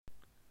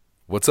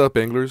What's up,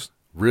 anglers?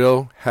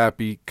 Real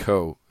Happy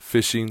Co.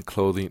 Fishing,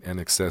 clothing, and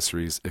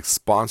accessories is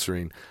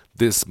sponsoring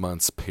this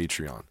month's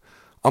Patreon.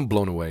 I'm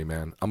blown away,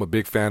 man. I'm a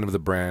big fan of the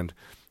brand,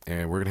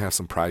 and we're going to have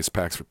some prize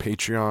packs for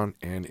Patreon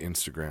and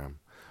Instagram.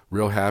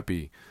 Real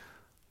Happy,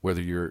 whether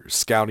you're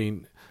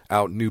scouting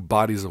out new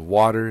bodies of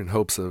water in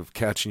hopes of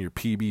catching your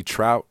PB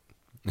trout,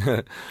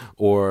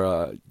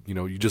 or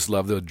you just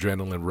love the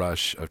adrenaline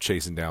rush of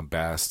chasing down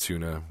bass,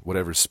 tuna,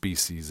 whatever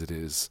species it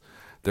is.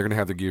 They're going to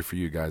have the gear for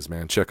you guys,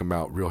 man. Check them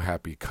out,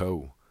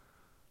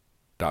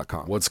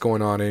 realhappyco.com. What's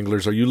going on,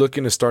 anglers? Are you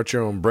looking to start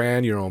your own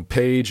brand, your own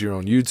page, your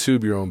own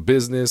YouTube, your own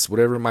business,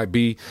 whatever it might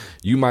be?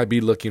 You might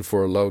be looking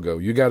for a logo.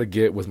 You got to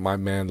get with my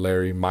man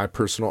Larry, my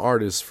personal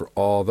artist, for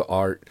all the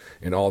art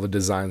and all the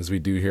designs we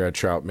do here at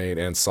Trout Made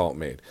and Salt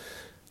Made.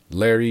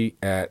 Larry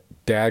at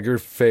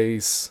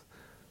Daggerface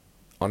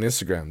on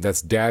Instagram.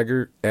 That's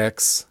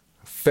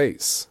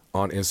DaggerXFace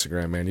on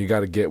Instagram, man. You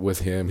got to get with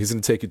him. He's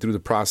going to take you through the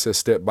process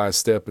step by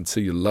step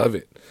until you love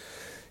it.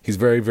 He's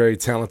very, very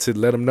talented.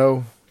 Let him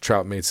know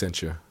Trout Made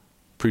sent you.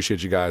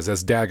 Appreciate you guys.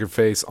 That's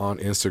Daggerface on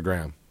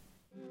Instagram.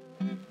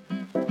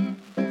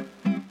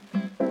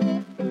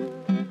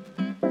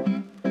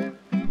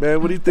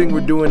 Man, what do you think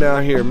we're doing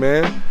out here,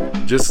 man?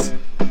 Just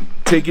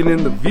taking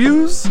in the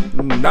views?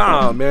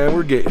 Nah, man,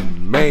 we're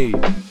getting made.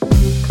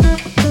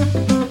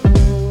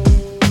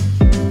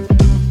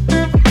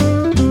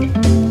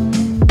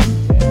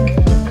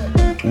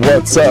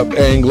 What's up,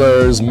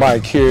 anglers?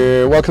 Mike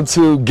here. Welcome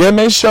to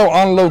Game Show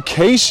on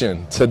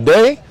location.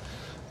 Today,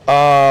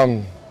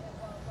 we're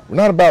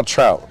not about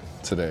trout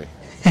today.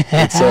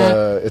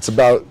 It's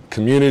about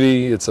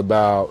community. It's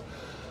about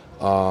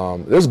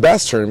there's a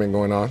bass tournament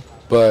going on,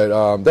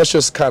 but that's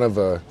just kind of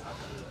a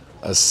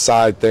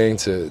side thing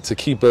to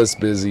keep us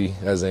busy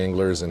as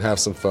anglers and have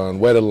some fun.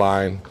 Wet a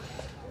line,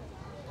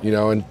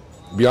 and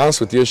be honest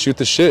with you, shoot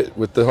the shit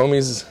with the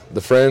homies,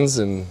 the friends,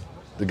 and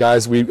the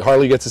guys we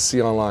hardly get to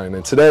see online.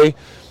 And today,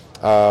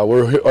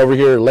 we're over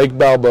here at Lake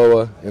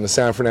Balboa in the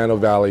San Fernando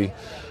Valley.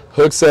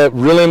 Hooks at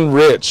Reelin'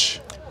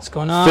 Rich. What's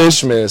going on?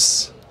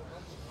 FISHMAS.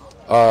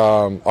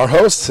 Our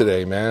host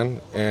today,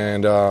 man.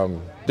 And,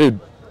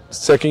 dude,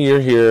 second year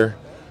here,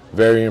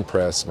 very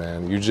impressed,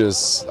 man.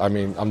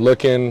 I'm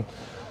looking,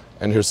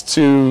 and there's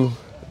two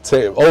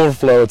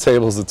overflow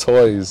tables of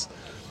toys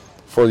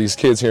for these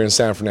kids here in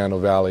San Fernando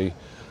Valley.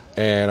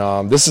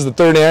 And this is the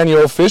third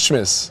annual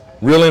FISHMAS.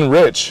 Reelin'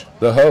 Rich,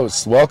 the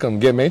host. Welcome,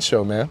 Get Made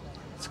Show, man.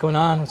 What's going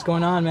on? What's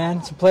going on, man?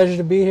 It's a pleasure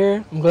to be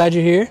here. I'm glad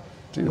you're here.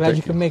 Dude, I'm glad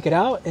you could make it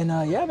out. And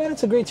yeah, man,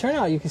 it's a great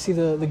turnout. You can see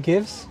the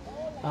gifts.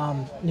 We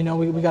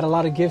got a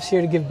lot of gifts here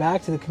to give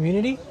back to the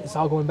community. It's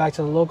all going back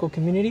to the local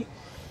community.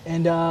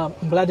 And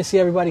I'm glad to see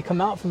everybody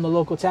come out, from the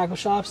local tackle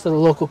shops to the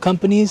local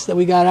companies that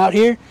we got out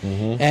here.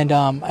 Mm-hmm. And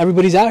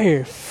everybody's out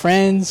here,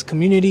 friends,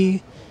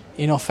 community,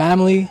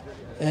 family.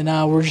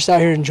 And we're just out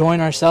here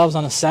enjoying ourselves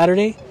on a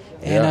Saturday.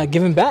 And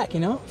giving back,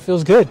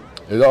 feels good.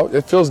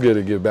 It feels good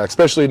to give back,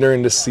 especially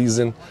during this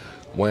season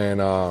when,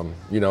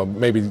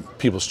 maybe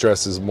people's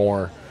stress is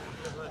more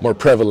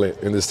prevalent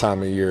in this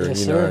time of year.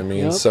 Yes, know what I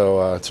mean? Yep.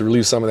 So to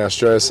relieve some of that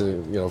stress,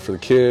 for the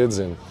kids,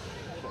 and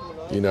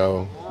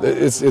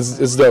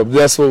it's dope.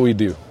 That's what we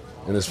do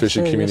in this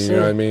fishing community. You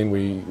know what I mean?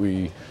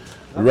 We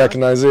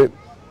recognize it.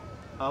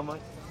 Oh,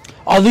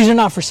 these are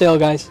not for sale,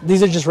 guys.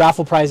 These are just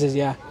raffle prizes.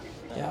 Yeah.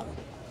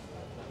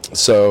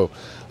 So.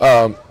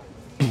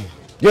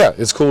 Yeah,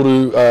 it's cool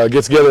to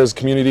get together as a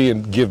community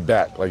and give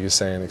back, like you're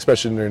saying,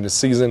 especially during this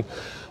season.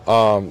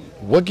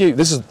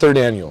 This is the third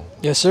annual.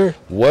 Yes, sir.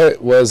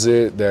 What was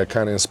it that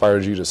kind of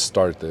inspired you to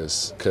start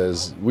this?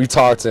 Because we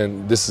talked,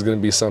 and this is going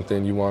to be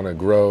something you want to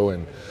grow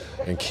and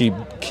keep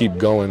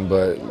going.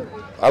 But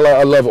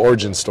I love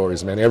origin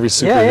stories, man. Every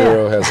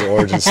superhero has an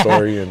origin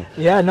story. And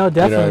yeah, no,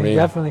 definitely,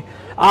 definitely.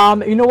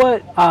 You know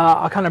what?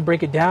 I'll kind of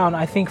break it down.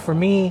 I think for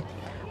me,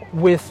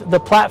 with the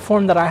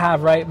platform that I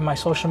have, right, my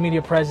social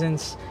media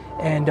presence,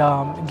 and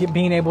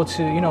being able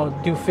to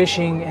do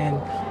fishing, and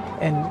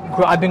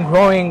I've been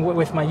growing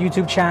with my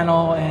YouTube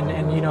channel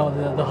and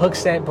the hook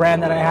set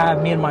brand that I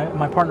have, me and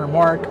my partner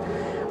Mark,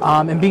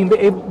 and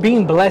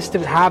being blessed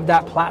to have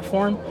that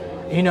platform.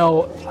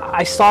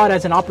 I saw it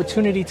as an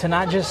opportunity to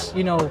not just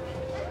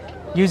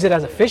use it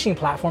as a fishing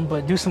platform,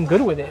 but do some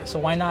good with it. So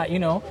why not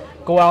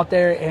go out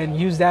there and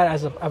use that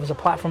as a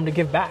platform to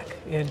give back?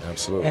 And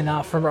absolutely.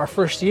 And for our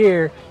first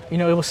year, it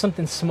was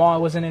something small.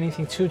 It wasn't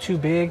anything too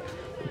big.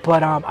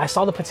 But I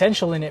saw the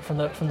potential in it from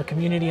the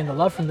community, and the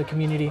love from the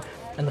community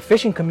and the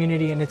fishing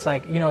community. And it's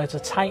like, it's a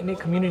tight-knit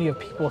community of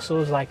people. So it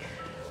was like,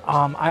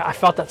 I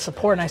felt that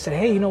support, and I said,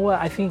 hey, you know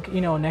what? I think,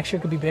 next year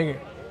could be bigger.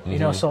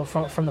 Mm-hmm. So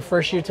from the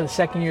first year to the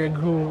second year, it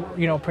grew,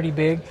 pretty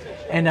big.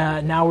 And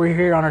now we're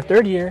here on our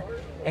third year,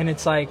 and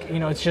it's like,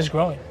 it's just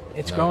growing.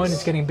 It's growing.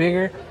 It's getting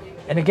bigger.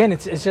 And again,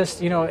 it's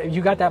just,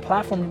 you got that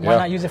platform, why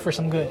not use it for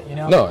some good,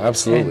 No,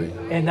 absolutely.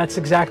 And that's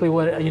exactly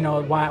what,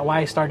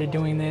 why I started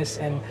doing this.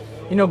 And,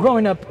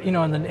 growing up,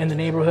 in the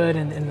neighborhood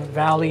and in the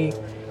valley,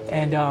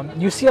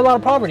 and you see a lot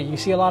of poverty. You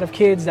see a lot of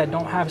kids that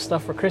don't have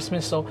stuff for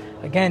Christmas. So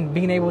again,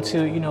 being able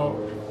to,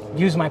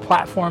 use my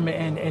platform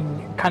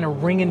and kind of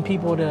bringing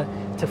people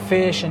to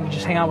fish and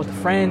just hang out with the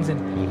friends,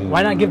 and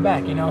why not give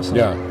back, So,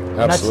 Yeah,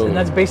 absolutely. And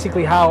that's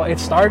basically how it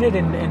started,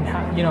 and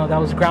how, that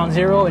was ground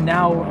zero. And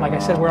now, like I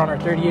said, we're on our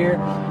 3rd year.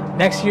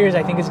 Next year's,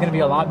 I think, is going to be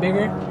a lot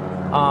bigger.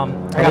 How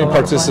many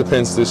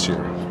participants this year?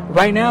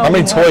 Right now, how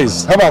many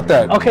toys? How about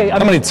that? Okay,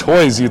 how many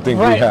toys do you think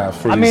we have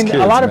for these kids?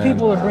 A lot of man?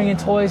 people are bringing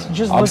toys.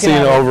 Just I'm looking seeing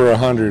at over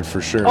 100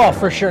 for sure. Oh,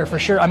 for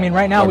sure. I mean,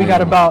 right now we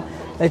got about,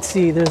 let's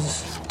see,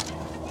 there's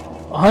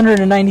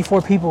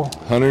 194 people.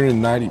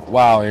 190.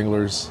 Wow,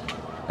 anglers.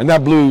 And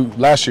that blew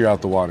last year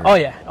out the water. Oh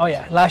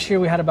yeah. Last year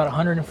we had about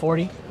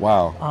 140.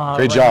 Wow.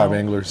 Great job,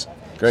 anglers.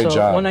 Great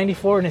job.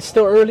 194, and it's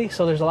still early,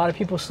 so there's a lot of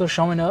people still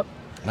showing up.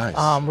 Nice.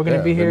 We're going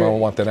to be here. They might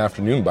want that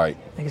afternoon bite.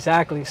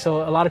 Exactly.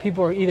 So a lot of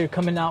people are either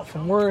coming out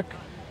from work,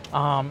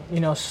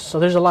 so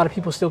there's a lot of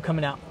people still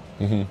coming out.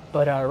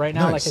 But right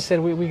now, like I said,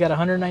 we got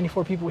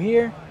 194 people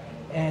here,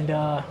 and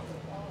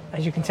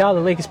as you can tell,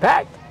 the lake is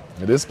packed.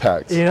 It is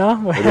packed.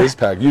 It is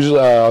packed. Usually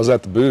I was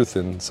at the booth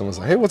and someone's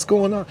like, hey, what's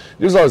going on?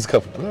 There's always a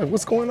couple, hey,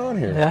 what's going on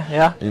here?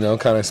 Yeah. Kind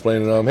of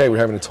explaining to them, hey, we're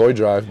having a toy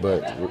drive,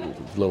 but a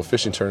little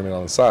fishing tournament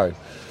on the side.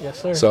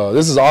 Yes, sir. So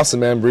this is awesome,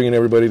 man, bringing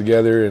everybody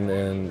together,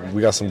 and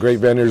we got some great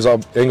vendors.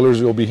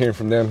 Anglers, we'll be hearing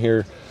from them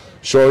here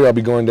shortly. I'll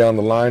be going down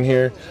the line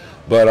here.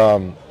 But, I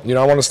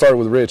want to start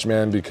with Rich,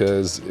 man,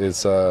 because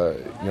it's,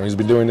 he's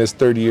been doing this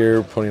 30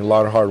 year, putting a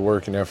lot of hard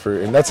work and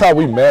effort. And that's how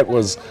we met,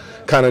 was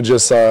kind of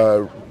just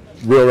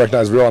Real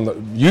Recognize Real on the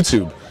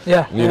YouTube.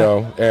 Yeah.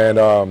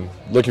 And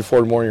looking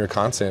forward to more of your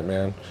content,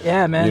 man.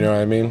 Yeah, man. You know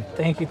what I mean?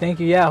 Thank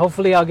you. Yeah,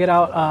 hopefully I'll get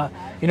out.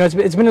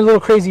 It's been a little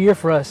crazy year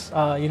for us,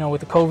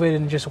 with the COVID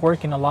and just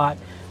working a lot.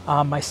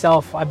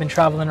 Myself, I've been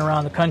traveling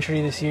around the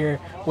country this year,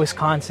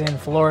 Wisconsin,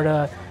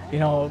 Florida,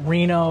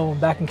 Reno,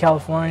 back in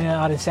California,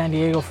 out in San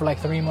Diego for like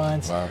 3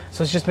 months. Wow.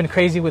 So it's just been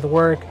crazy with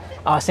work.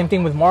 Same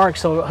thing with Mark.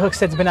 So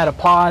Hookset's been at a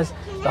pause,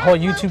 the whole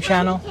YouTube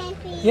channel.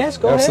 Yes,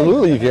 go ahead.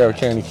 Absolutely, you can have a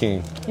candy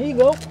cane. Here you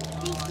go.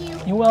 Thank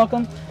you. You're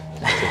welcome.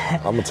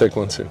 I'm going to take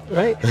one too.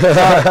 Right?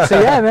 So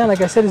yeah, man,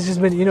 like I said, it's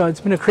just been,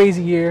 it's been a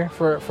crazy year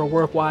for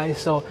work-wise.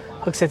 So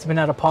Hookset's been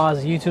at a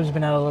pause. YouTube's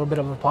been at a little bit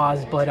of a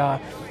pause.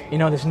 But,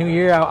 this new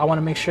year, I want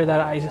to make sure that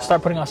I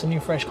start putting out some new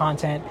fresh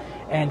content.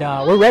 And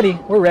we're ready.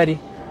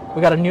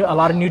 We got a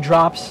lot of new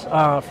drops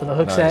for the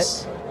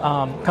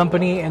Hookset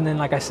company. And then,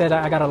 like I said,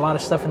 I got a lot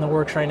of stuff in the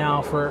works right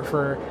now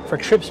for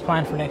trips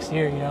planned for next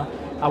year,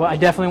 I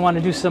definitely want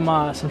to do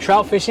some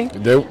trout fishing.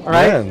 All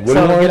right. Man, what do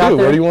you want to do?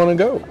 Where do you want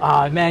to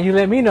go? Man, you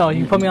let me know.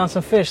 You put me on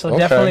some fish. So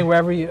definitely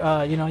wherever you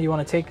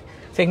want to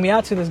take me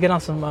out to, let's get on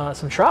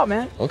some trout,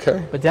 man.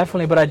 Okay. But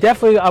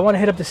I want to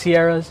hit up the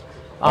Sierras.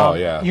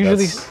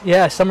 Usually,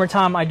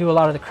 summertime I do a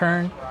lot of the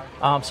Kern.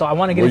 So I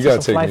want to get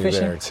into some fly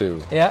fishing. There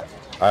too. Yeah.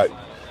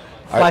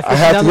 I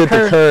have to hit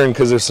the Kern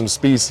because there's some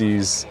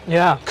species.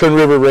 Yeah. Kern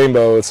River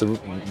Rainbow. It's a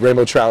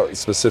rainbow trout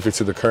specific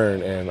to the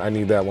Kern, and I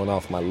need that one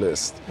off my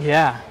list.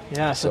 Yeah.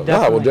 So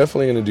we're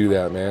definitely going to do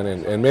that, man.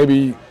 And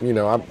maybe I'm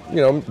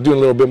doing a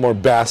little bit more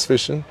bass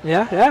fishing.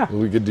 Yeah.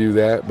 We could do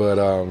that, but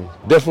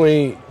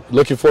definitely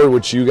looking forward to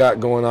what you got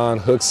going on,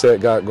 Hookset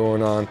got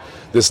going on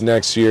this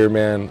next year,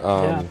 man.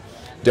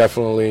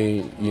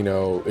 Definitely,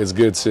 it's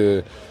good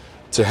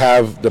to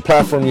have the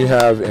platform you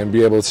have and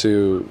be able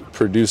to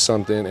produce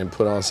something and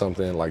put on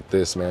something like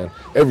this, man,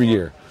 every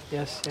year.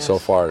 Yes. So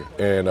far.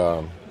 And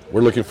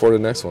we're looking forward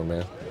to the next one,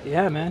 man.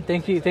 Yeah, man.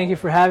 Thank you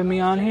for having me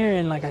on here.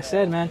 And like I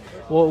said, man,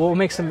 we'll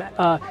make some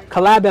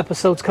collab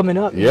episodes coming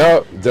up.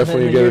 Yeah,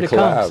 definitely get a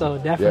collab. So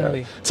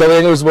definitely. Yeah. Tell the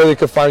anglers where they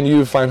can find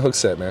you, find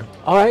Hookset, man.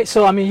 All right.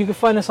 So, you can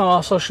find us on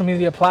all social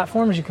media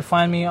platforms. You can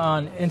find me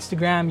on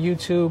Instagram,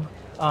 YouTube,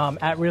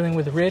 at Reeling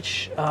with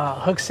Rich,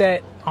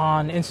 Hookset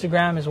on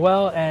Instagram as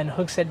well, and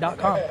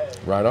hookset.com.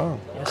 Right on.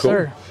 Yes, cool.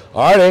 sir.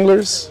 All right,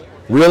 anglers.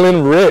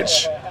 Reeling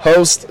Rich,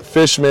 host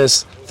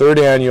FISHMAS 3rd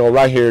annual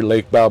right here at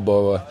Lake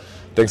Balboa.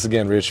 Thanks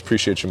again, Rich.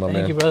 Appreciate you, my man.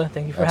 Thank you, brother.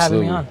 Thank you for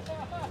having me on.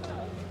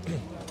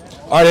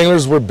 All right,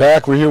 anglers, we're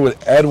back. We're here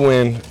with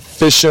Edwin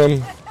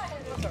Fish'em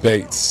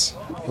Bates.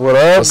 What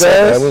up, What's guys?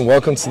 up, Edwin?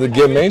 Welcome to the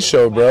Get Made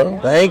Show, bro.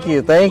 Thank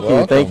you.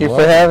 Welcome, Thank you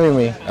for having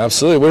me.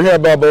 Absolutely. We're here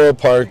at Balboa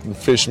Park,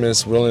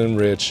 FISHMAS, Reeling and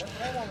Rich.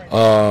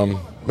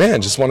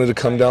 Man, just wanted to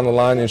come down the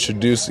line and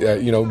introduce,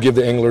 give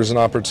the anglers an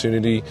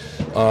opportunity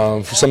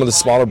for some of the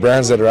smaller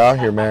brands that are out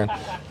here, man,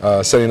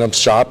 setting up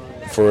shop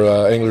for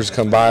anglers to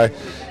come by.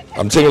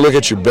 I'm taking a look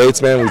at your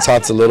baits, man. We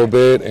talked a little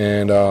bit,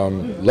 and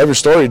love your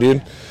story,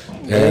 dude.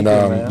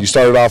 And you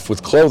started off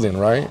with clothing,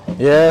 right?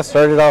 Yeah,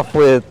 started off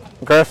with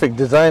graphic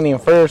designing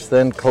first,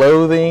 then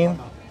clothing,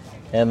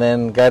 and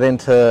then got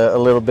into a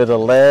little bit of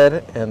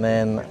lead, and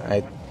then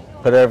I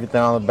put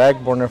everything on the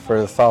back burner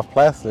for the soft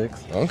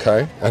plastics.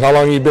 Okay. And how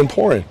long have you been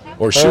pouring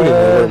or shooting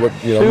or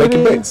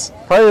making baits?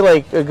 Probably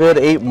like a good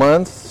 8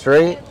 months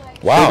straight.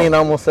 Wow. Shooting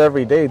almost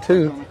every day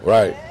too.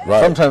 Right.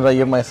 Sometimes I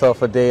give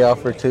myself a day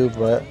off or two,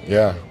 but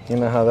yeah, you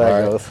know how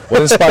that goes.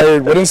 What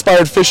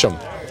inspired Fish'em?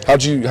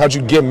 How'd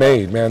you get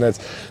made, man? That's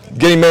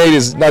getting made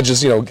is not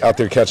just out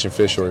there catching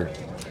fish or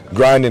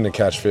grinding to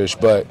catch fish,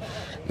 but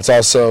it's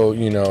also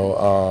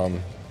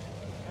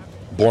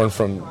born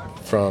from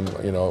from,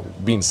 you know,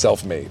 being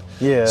self-made.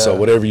 Yeah. So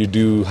whatever you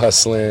do,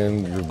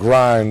 hustling, your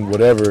grind,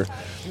 whatever,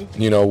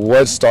 you know,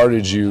 what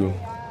started you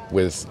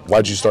with,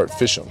 why'd you start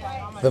FISHM?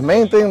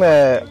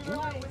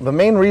 The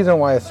main reason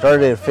why I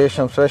started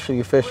FISHM,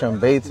 especially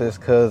FISHM baits, is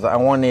because I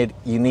wanted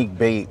unique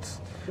baits.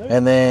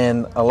 And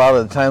then a lot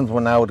of the times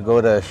when I would go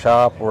to a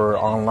shop or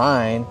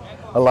online,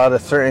 a lot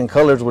of certain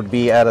colors would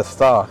be out of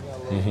stock.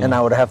 And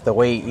I would have to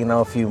wait, you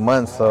know, a few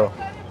months. So,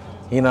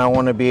 you know, I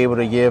want to be able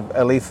to give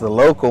at least the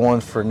local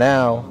ones for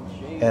now,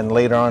 and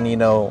later on, you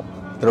know,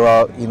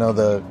 throughout, you know,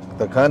 the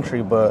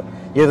country, but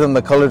give them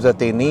the colors that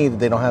they need.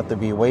 They don't have to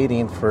be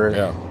waiting for,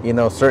 you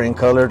know, certain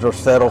colors or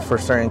settle for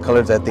certain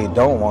colors that they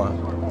don't want.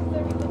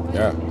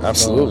 Yeah,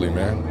 absolutely,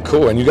 man.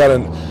 Cool. And you got a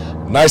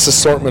nice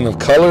assortment of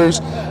colors.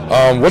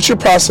 What's your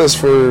process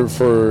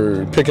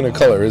for picking a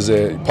color? Is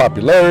it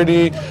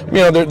popularity?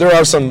 You know, there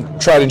are some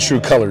tried and true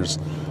colors,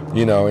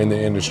 you know, in the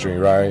industry,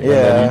 right? Yeah. And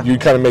then you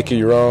kind of make it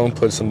your own,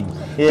 put some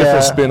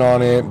different spin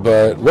on it.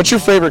 But what's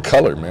your favorite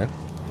color, man?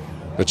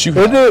 That you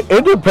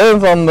It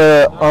depends on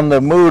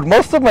the mood.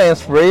 Most of my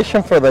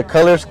inspiration for the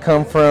colors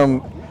come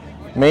from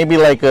maybe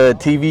like a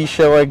TV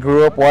show I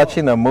grew up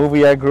watching, a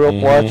movie I grew up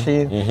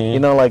watching. You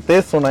know, like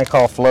this one I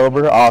call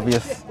Flober,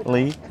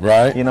 obviously.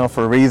 Right. You know,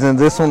 for reasons.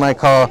 This one I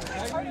call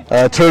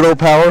Turtle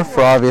Power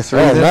for obvious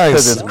reasons. Nice.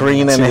 Because it's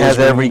green and it has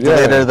every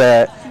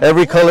glitter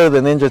every color the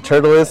Ninja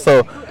Turtle is.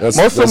 So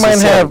most of mine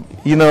have,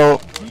 you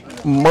know,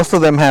 most of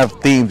them have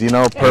themes, you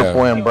know,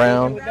 purple and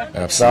brown.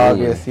 Absolutely. It's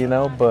obvious, you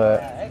know,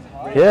 but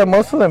yeah,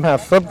 most of them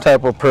have some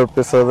type of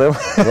purpose of them.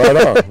 Right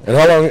on. And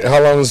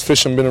how long has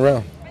FISHM been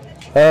around?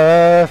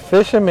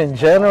 FISHM in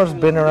general has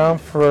been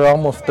around for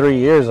almost 3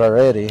 years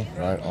already.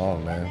 Right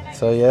on, man.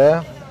 So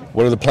yeah.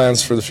 What are the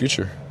plans for the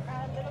future?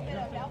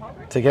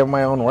 To get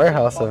my own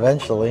warehouse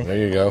eventually. There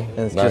you go. And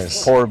it's nice.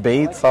 just pour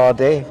baits all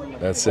day.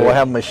 That's it. We'll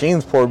have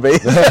machines pour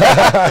baits.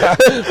 Right.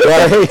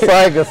 So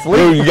I can sleep.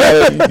 Dude, you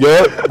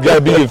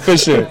gotta be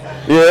efficient.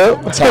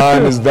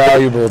 Time is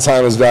valuable.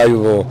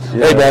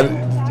 Hey,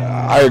 man,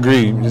 I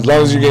agree. As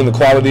long as you're getting the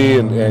quality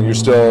and you're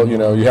still, you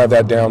know, you have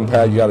that down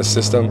pat, you got a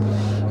system,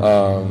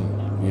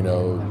 you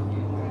know,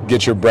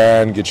 get your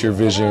brand, get your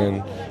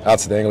vision out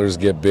to the anglers,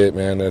 get bit,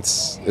 man.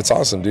 It's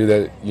awesome, dude.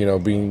 That, you know,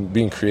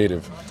 being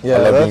creative. Yeah,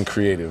 I love being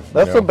creative.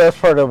 That's the best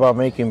part about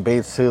making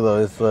baits too, though,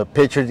 is the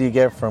pictures you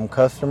get from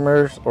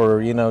customers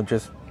or, you know,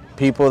 just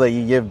people that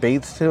you give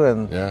baits to,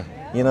 and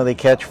you know, they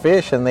catch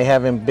fish and they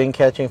haven't been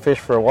catching fish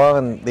for a while,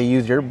 and they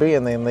use your bait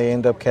and then they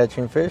end up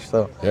catching fish.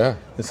 So yeah,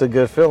 it's a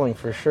good feeling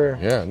for sure.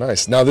 Yeah,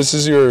 nice. Now this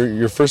is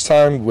your first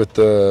time with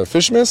the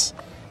FISHMAS?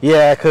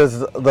 Yeah, because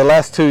the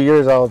last 2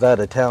 years I was out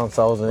of town,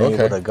 so I wasn't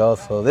able to go.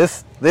 So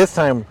this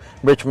time,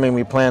 Rich made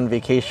me plan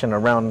vacation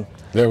around.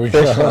 There we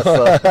go.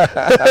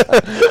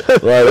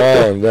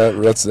 Right on.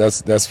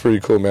 That's pretty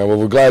cool, man. Well,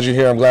 we're glad you're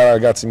here. I'm glad I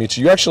got to meet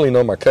you. You actually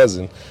know my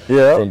cousin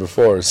from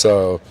before,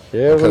 so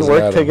yeah, we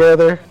work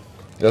together.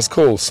 That's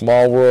cool.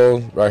 Small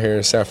world right here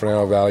in San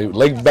Fernando Valley,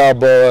 Lake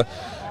Balboa,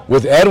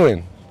 with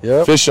Edwin.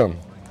 FISHM,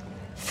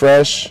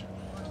 fresh,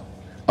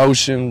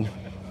 ocean,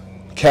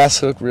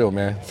 cast hook reel,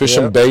 man.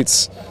 FISHM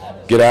baits.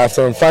 Get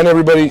after them. Find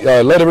everybody.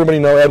 Let everybody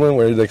know, Edwin,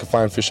 where they can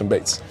find FISHM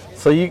baits.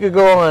 So you could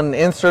go on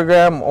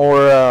Instagram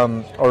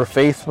or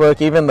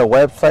Facebook. Even the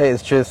website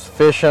is just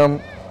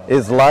FISHM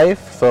is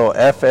Life. So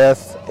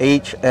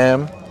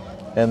FSHM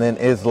and then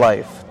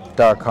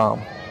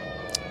islife.com.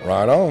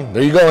 Right on.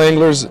 There you go,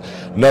 anglers.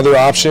 Another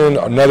option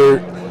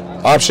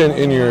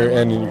in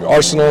your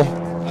arsenal.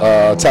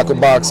 Tackle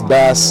box,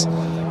 bass.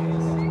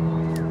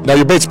 Now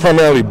your bait's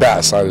primarily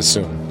bass, I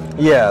assume.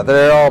 Yeah,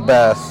 they're all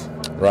bass.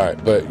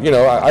 Right, but you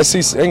know, I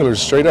see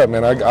anglers straight up,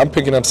 man. I'm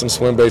picking up some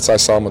swim baits. I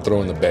saw them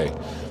throw in the bay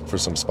for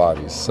some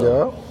spotties.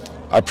 So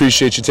I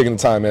appreciate you taking the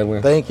time,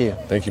 Edwin. Thank you.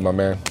 Thank you, my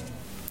man.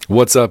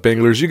 What's up,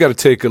 anglers? You got to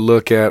take a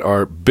look at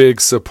our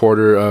big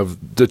supporter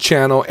of the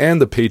channel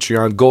and the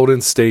Patreon,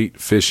 Golden State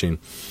Fishing.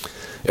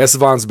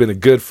 Estevan's been a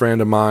good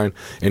friend of mine,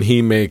 and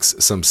he makes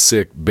some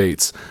sick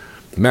baits.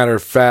 Matter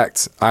of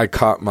fact, I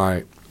caught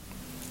my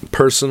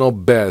personal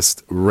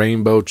best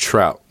rainbow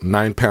trout,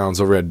 9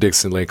 pounds, over at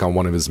Dixon Lake on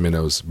one of his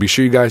minnows. Be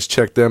sure you guys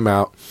check them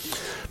out.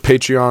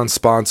 Patreon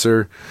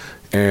sponsor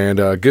and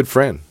good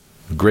friend.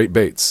 Great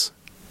baits.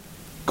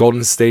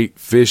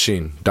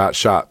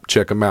 GoldenStateFishing.shop.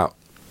 Check them out.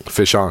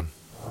 Fish on.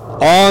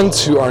 On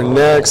to our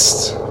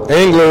next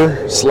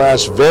angler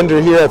slash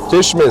vendor here at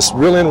FISHMAS.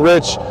 Real and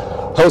Rich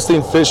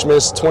hosting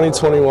FISHMAS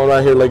 2021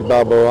 right here, Lake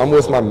Balboa. I'm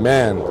with my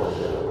man,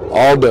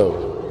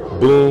 Aldo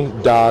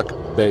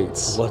Boondock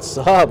Baits. What's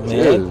up, man?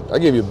 Dude, I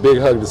gave you a big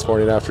hug this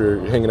morning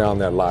after hanging out on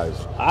that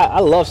live.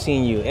 I love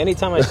seeing you.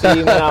 Anytime I see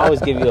you, man, I always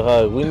give you a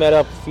hug. We met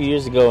up a few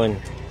years ago, and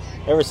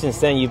ever since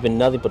then, you've been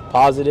nothing but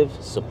positive,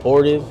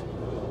 supportive,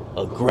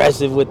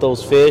 aggressive with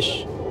those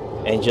fish,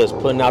 and just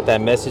putting out that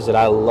message that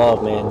I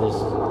love, man.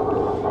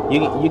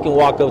 You can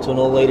walk up to an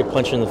old lady,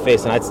 punch her in the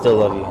face, and I'd still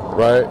love you.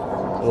 Right?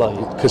 I love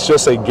you. Because she'll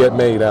say, get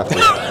made after.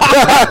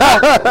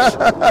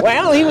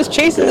 Well, he was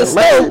chasing the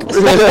snake.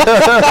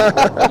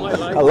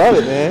 I love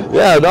it, man.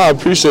 Yeah, no, I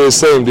appreciate it.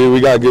 Same, dude. We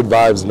got good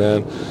vibes,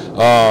 man.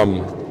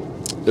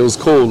 it was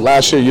cool.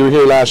 Last year, you were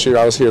here last year.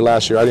 I was here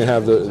last year. I didn't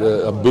have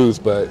a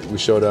booth, but we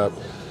showed up,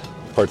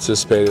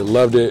 participated,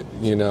 loved it.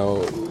 You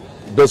know,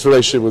 built a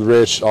relationship with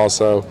Rich.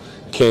 Also,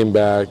 came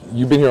back.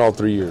 You've been here all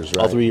 3 years,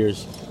 right? All 3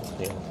 years.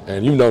 Yeah.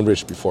 And you've known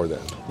Rich before then.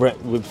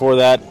 Before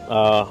that,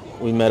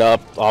 we met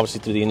up obviously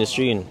through the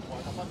industry, and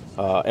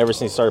ever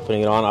since he started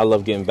putting it on, I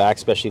love getting back,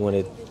 especially when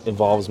it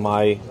involves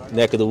my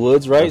neck of the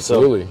woods, right?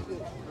 Absolutely.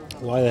 So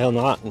why the hell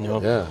not? You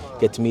know, Yeah.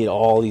 get to meet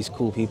all these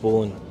cool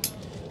people, and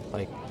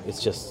like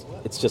it's just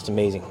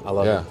amazing. I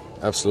love it. Yeah,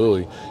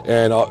 absolutely.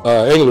 And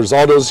Anglers,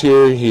 Aldo's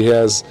here. He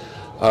has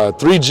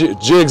 3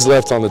 jigs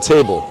left on the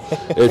table.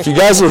 If you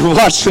guys were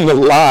watching the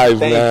live,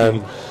 Thank man,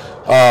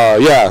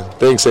 you. yeah,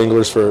 thanks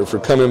Anglers for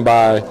coming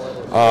by.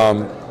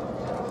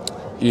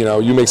 You know,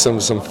 you make some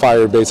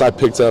fire baits. I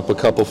picked up a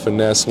couple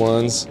finesse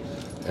ones,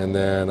 and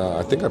then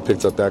I think I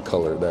picked up that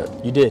color.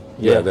 That You did.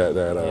 yeah,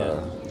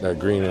 that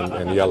green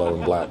and yellow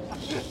and black.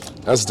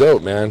 That's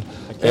dope, man.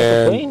 I can't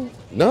And complain.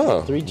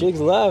 no, 3 jigs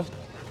left.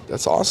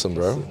 that's awesome,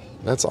 bro.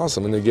 That's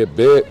awesome. And they get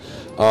bit.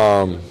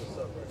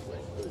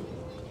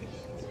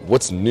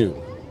 What's new?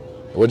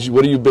 What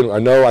have you been? I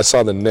know I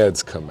saw the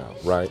Neds come out,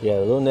 right? Yeah,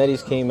 the little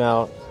netties came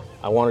out.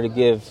 I wanted to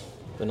give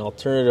an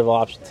alternative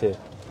option to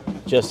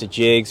just a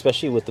jig,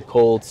 especially with the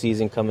cold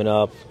season coming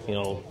up. You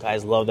know,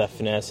 guys love that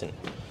finesse, and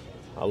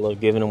I love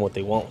giving them what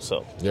they want.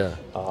 So Yeah.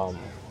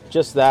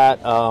 just that.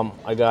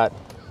 I got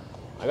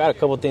a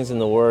couple things in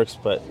the works,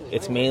 but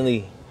it's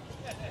mainly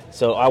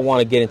so I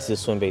want to get into the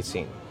swim bait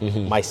scene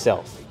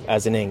myself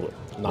as an angler,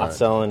 not Right.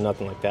 selling,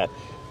 nothing like that.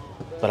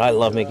 But I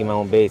love making my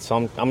own baits,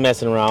 so I'm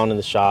messing around in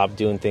the shop,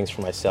 doing things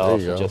for myself, There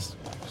you and go. just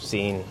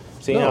seeing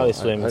how they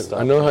swim and stuff.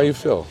 I know how you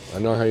feel. I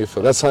know how you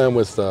feel. That's how I'm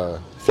with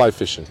fly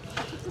fishing.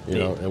 You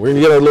know, and we're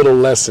gonna get a little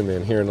lesson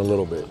in here in a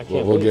little bit.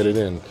 can't We'll wait. get it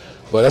in.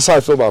 But that's how I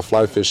feel about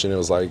fly fishing. It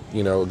was like,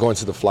 you know, going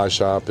to the fly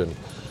shop, and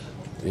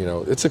you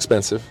know, it's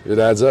expensive. It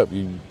adds up.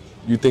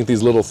 You think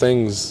these little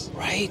things,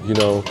 Right. You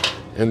know,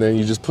 and then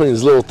you just put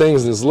these little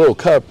things in this little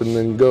cup, and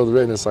then you go to the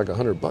rate, and it's like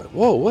 $100.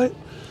 Whoa, what?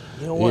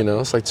 You know what? You know,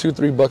 it's like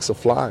 $2-3 a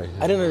fly.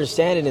 I didn't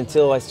understand it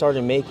until I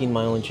started making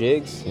my own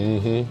jigs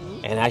and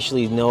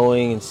actually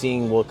knowing and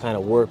seeing what kind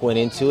of work went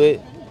into it.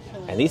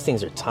 And these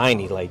things are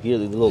tiny, like the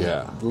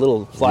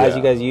little flies Yeah.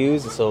 you guys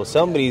use. So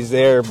somebody's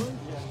there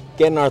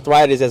getting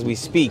arthritis as we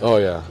speak. Oh,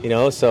 yeah. You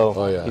know, so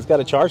Oh, yeah. he's got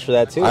to charge for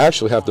that too. I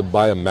actually have to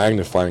buy a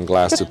magnifying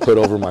glass to put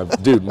over my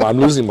dude. I'm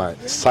losing my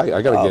sight.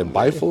 I gotta get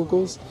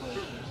bifocals,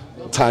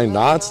 tying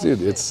knots,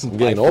 dude. It's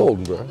getting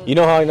old, bro. You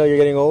know how I know you're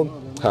getting old?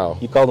 How?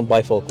 You call them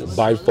bifocals.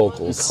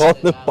 Bifocals. Call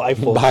them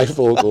bifocals.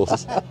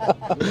 Bifocals.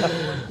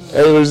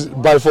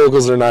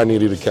 Bifocals are not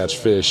needed to catch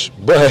fish,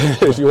 but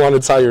if you want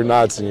to tie your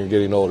knots and you're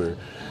getting older,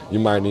 you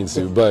might need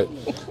to. But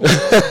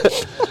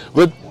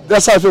but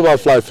that's how I feel about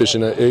fly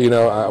fishing. You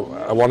know,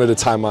 I wanted to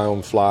tie my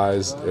own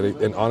flies,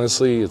 and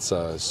honestly, it's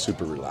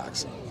super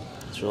relaxing.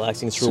 It's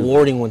relaxing. It's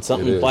rewarding when It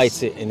something is.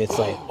 bites it, and it's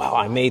like, wow,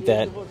 I made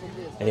that,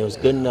 and it was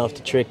good enough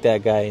to trick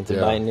that guy into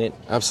Yeah. biting it.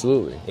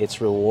 Absolutely. It's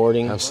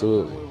rewarding.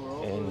 Absolutely.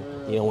 And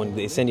you know, when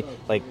they send you,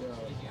 like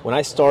when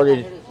I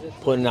started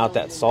putting out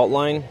that salt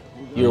line,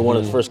 you were one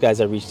of the first guys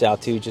I reached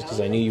out to just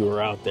because I knew you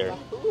were out there.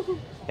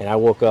 And I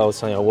woke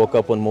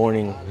up one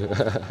morning,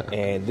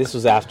 and this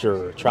was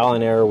after trial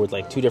and error with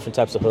like 2 different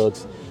types of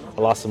hooks.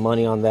 I lost some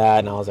money on that,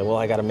 and I was like, well,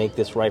 I got to make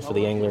this right for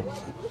the angler.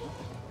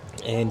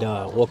 And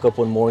woke up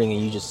one morning,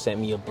 and you just sent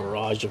me a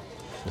barrage of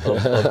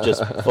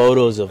just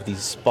photos of these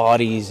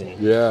spotties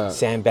and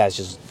sandbags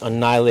just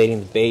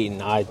annihilating the bait.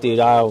 And I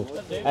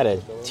had a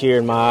tear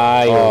in my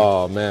eye.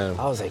 Oh man!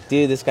 I was like,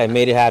 dude, this guy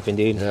made it happen,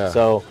 dude. Yeah.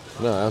 So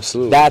no,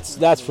 absolutely.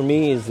 that's for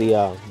me is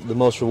the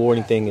most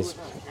rewarding thing is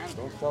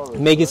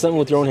making something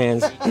with your own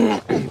hands.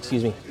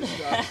 Excuse me,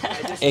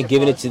 and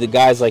giving it to the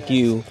guys like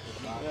you,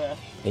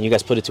 and you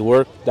guys put it to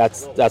work.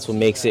 That's what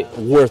makes it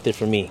worth it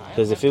for me.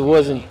 Because if it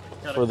wasn't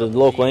for the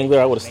local angler,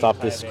 I would have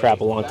stopped this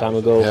crap a long time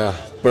ago. Yeah.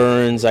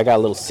 Burns, I got a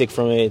little sick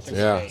from it.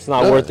 It's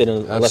not worth it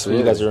unless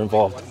you guys are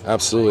involved.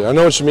 Absolutely. I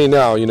know what you mean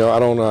now. You know, I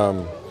don't,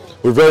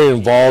 we're very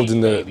involved in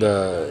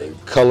the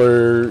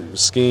color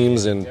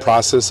schemes and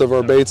process of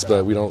our baits,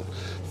 but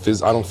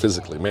I don't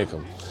physically make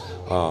them.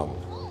 I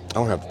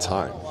don't have the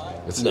time.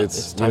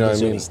 It's time you know what I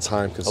mean? consuming. It's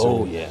time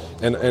consuming. Oh, yeah.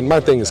 And my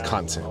thing is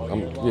content.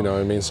 You know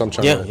what I mean? So I'm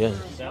trying to,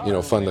 you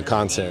know, fund the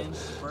content.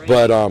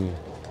 But,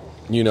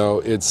 you know,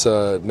 it's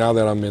now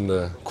that I'm in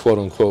the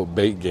quote-unquote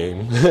bait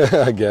game,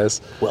 I guess.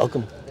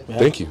 Welcome. Yeah.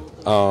 Thank you.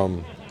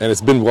 And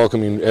it's been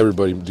welcoming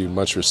everybody, dude.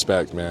 Much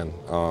respect, man.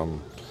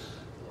 I'm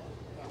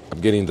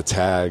getting the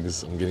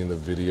tags, I'm getting the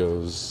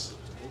videos,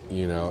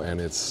 you know,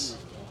 and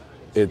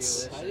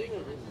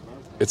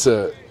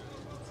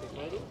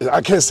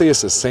I can't say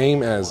it's the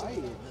same as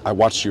I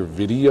watched your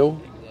video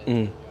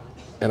and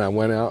I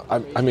went out.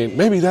 I mean,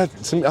 maybe I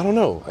don't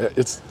know.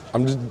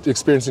 I'm just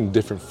experiencing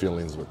different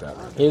feelings with that.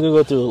 You're gonna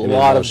go through a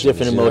lot of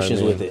different emotions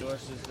you know what I with mean?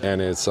 it.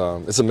 And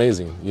it's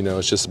amazing. You know,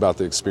 it's just about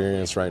the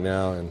experience right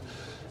now, and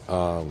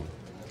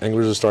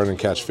anglers are starting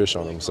to catch fish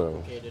on them,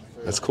 so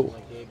that's cool.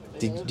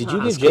 Did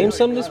you give James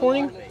some this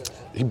morning?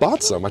 He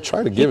bought some. I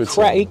tried to give it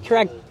to He him.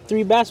 cracked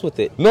 3 bass with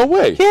it. No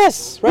way.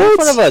 Yes, right in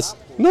front of us.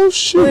 No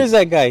shit. Where is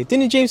that guy?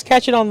 Didn't James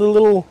catch it on the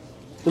little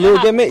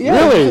get me?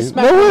 Yeah, Really? just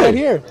smacked No it way. right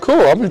here.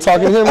 Cool. I'll be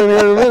talking to him in here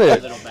in a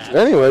minute.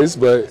 Anyways,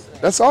 but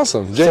that's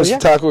awesome. James yeah.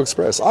 Tackle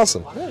Express.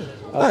 Awesome.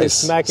 Nice.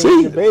 Smacking See?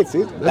 with your baits,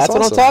 dude. That's what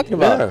I'm awesome. talking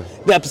about. Yeah.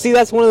 Yeah, but see,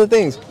 that's one of the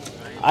things.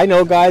 I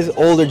know guys,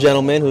 older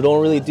gentlemen, who don't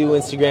really do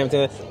Instagram,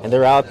 and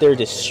they're out there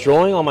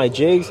destroying all my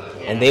jigs,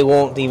 and they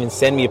won't even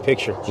send me a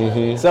picture.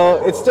 Mm-hmm.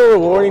 So it's still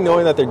rewarding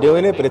knowing that they're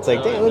doing it, but it's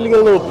like, damn, let me get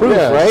a little proof,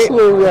 Yeah, right?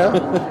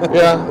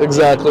 yeah,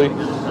 exactly.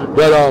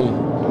 But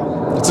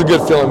it's a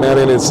good feeling, man,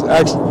 and it's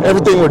actually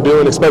everything we're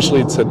doing,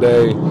 especially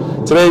today.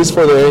 Today's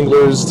for the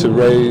anglers to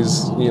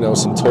raise,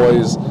 some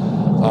toys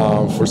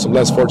for some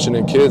less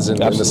fortunate kids in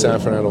the San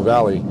Fernando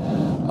Valley,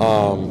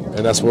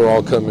 and that's what we're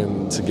all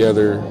coming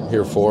together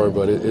here for.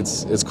 But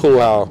it's cool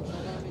how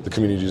the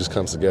community just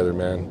comes together,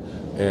 man.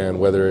 And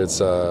whether it's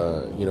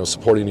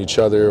supporting each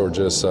other or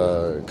just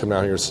coming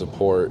out here to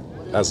support,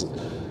 as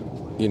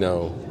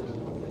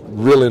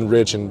Real and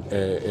Rich and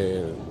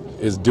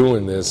is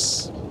doing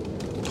this,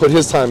 put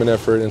his time and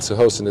effort into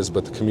hosting this,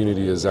 but the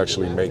community is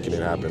actually making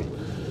it happen.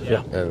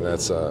 Yeah. And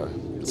that's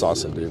it's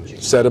awesome,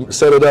 dude. Set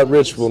it up,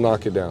 Rich. We'll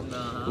knock it down.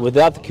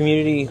 Without the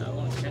community,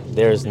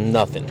 there's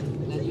nothing.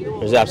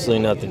 There's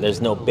absolutely nothing.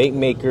 There's no bait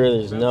maker.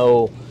 There's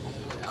no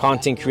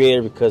content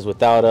creator, because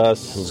without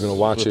us, who's gonna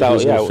watch it?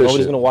 Who's gonna fish nobody's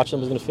it? gonna watch them.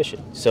 Who's gonna fish it?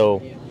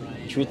 So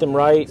treat them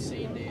right,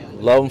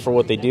 love them for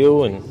what they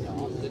do, and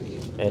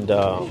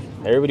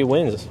everybody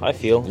wins. I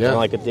feel. Yeah. And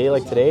like a day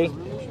like today,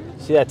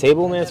 see that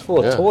table, man? It's full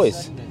of Yeah.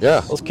 toys.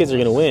 Yeah. Those kids are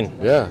gonna win.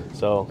 Yeah.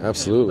 So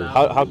Absolutely.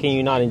 how can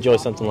you not enjoy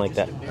something like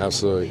that?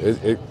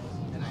 Absolutely.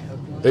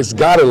 It's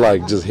gotta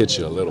just hit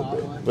you a little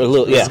bit. A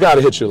little, yeah. It's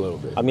gotta hit you a little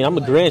bit. I mean, I'm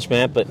a Grinch,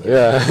 man, but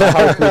Yeah. my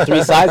heart grew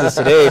 3 sizes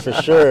today for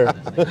sure.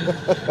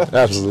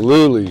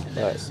 Absolutely.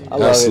 I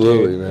love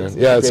Absolutely, it, dude. man. It's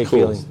Yeah, a it's great cool.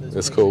 feeling.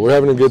 It's cool. We're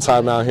having a good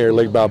time out here at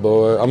Lake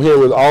Balboa. I'm here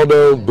with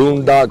Aldo,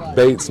 Boondock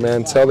Baits,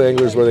 man. Tell the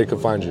anglers where they can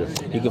find you.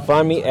 You can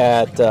find me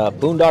at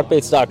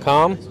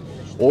boondockbaits.com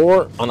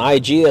or on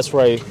IG. That's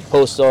where I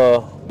post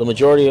the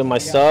majority of my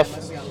stuff.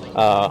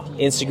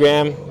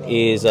 Instagram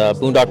is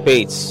Boondock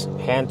Baits.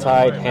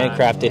 Hand-tied,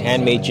 handcrafted,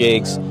 handmade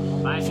jigs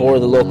for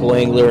the local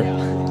angler.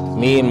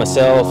 Me and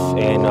myself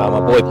and my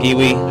boy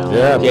Pee-wee.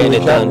 Yeah, getting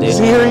it done, dude. Is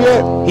he here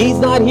yet? He's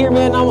not here,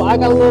 man. I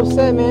got a little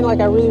upset, man.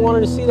 Like, I really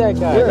wanted to see that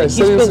guy. Yeah, Like, he he's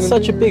said he was been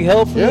gonna such a be big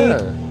help for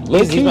Yeah. me. He's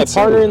my Low-key,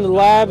 partner too. in the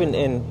lab,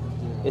 and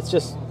it's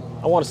just,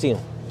 I want to see him.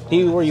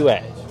 Pee-wee, where you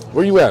at?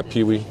 Where you at,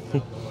 Pee-wee?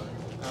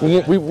 we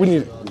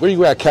need. Where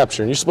you at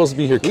capturing? You're supposed to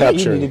be here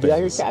capturing. You need to be out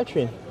here things.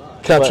 capturing.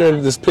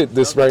 Capturing this pit,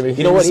 this right here.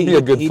 You know what? This would be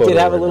a good He photo did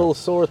have a right little now.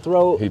 sore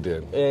throat. He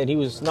did. And he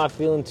was not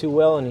feeling too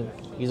well, and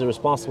he's a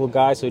responsible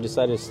guy, so he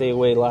decided to stay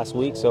away last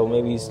week, so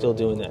maybe he's still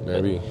doing that.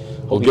 Maybe. But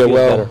Well, hope he get feels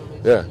well. better.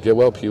 Yeah, get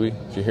well, Pee-wee,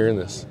 if you're hearing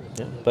this.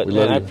 Yeah. But, We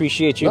man, love I you.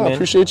 appreciate you, No, I man.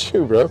 appreciate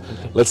you, bro.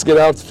 Let's get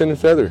out fin and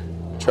feather.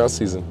 Trout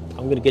season.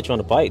 I'm going to get you on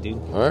the bite, dude.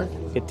 All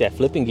right. Get that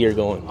flipping gear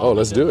going. Oh,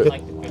 let's do it.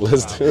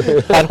 Let's do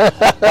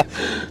it.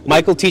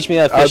 Michael, teach me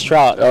how to fish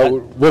trout.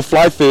 We'll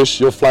fly fish.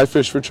 You'll fly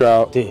fish for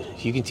trout. Dude,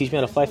 you can teach me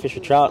how to fly fish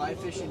for trout.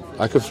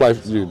 I could fly,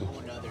 dude.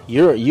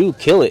 You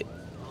kill it.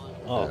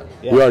 Oh,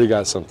 yeah. We already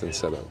got something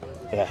set up.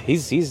 Yeah,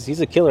 he's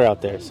a killer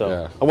out there, so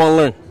Yeah. I want to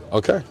learn.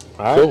 Okay.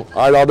 All right. Cool.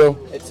 All right, Aldo.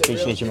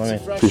 Appreciate you, my man.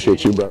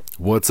 Appreciate you, bro.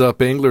 What's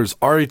up, anglers?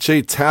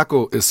 RHA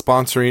Tackle is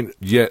sponsoring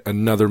yet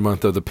another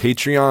month of the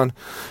Patreon,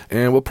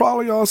 and we'll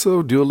probably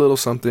also do a little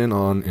something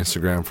on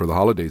Instagram for the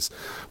holidays.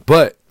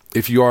 But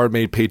if you are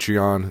made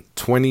Patreon,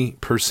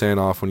 20%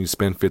 off when you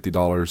spend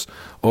 $50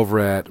 over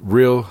at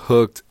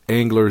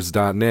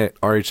realhookedanglers.net.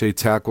 RHA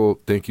Tackle,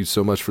 thank you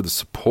so much for the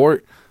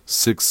support.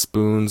 6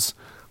 spoons,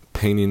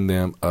 painting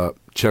them up.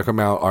 Check them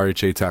out,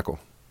 RHA Tackle.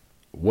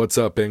 What's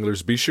up,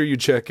 anglers? Be sure you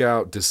check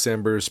out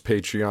December's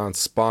Patreon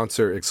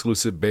sponsor,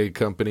 Exclusive Bait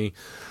Company.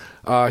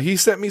 He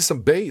sent me some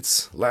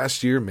baits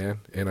last year, man,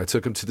 and I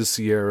took him to the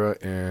Sierra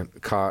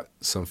and caught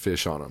some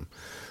fish on them.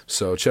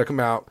 So check them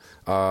out.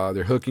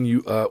 They're hooking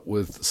you up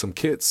with some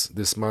kits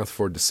this month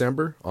for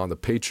December on the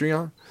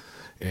Patreon.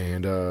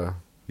 And,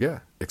 yeah,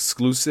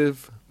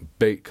 Exclusive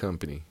Bait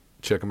Company.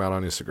 Check them out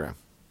on Instagram.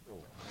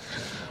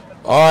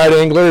 All right,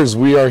 anglers,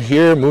 we are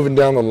here moving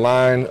down the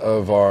line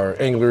of our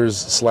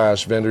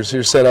anglers/vendors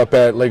here set up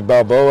at Lake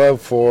Balboa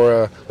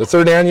for the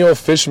 3rd annual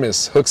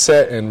FISHMAS Hook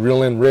Set and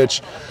Reel and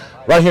Rich.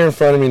 Right here in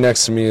front of me,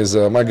 next to me, is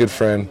my good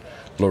friend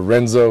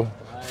Lorenzo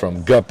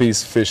from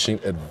Guppy's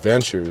Fishing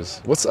Adventures.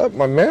 What's up,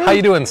 my man? How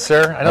you doing,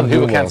 sir? I know I'm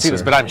people doing can't well, see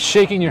this, sir. but I'm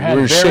shaking your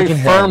hand We're very shaking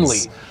firmly.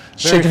 hands.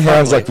 Shaking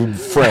hands like we're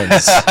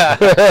friends.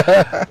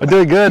 I'm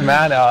doing good,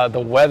 man. The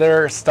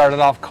weather started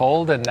off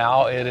cold, and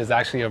now it is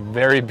actually a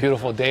very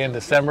beautiful day in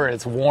December.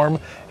 It's warm.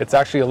 It's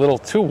actually a little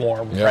too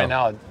warm Yeah. right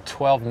now at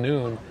 12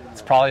 noon.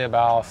 It's probably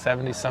about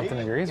 70-something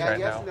degrees right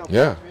now.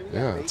 Yeah,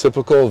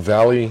 typical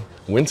Valley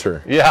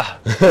winter. Yeah.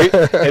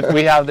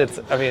 we have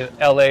this, I mean,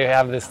 LA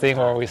have this thing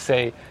where we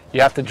say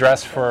you have to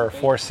dress for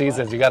 4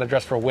 seasons. You got to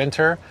dress for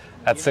winter,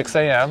 at 6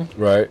 a.m.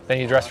 Right. Then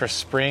you dress for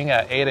spring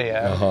at 8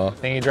 a.m. Uh-huh.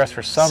 Then you dress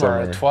for summer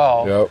at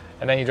 12. Yep.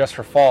 And then you dress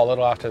for fall a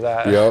little after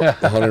that. Yep,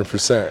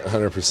 100%,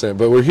 100%.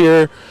 But we're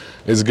here.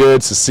 It's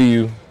good to see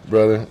you,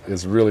 brother.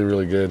 It's really,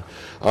 really good.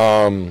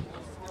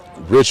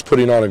 Rich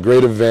putting on a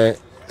great event.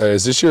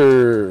 Is this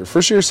your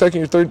first year, second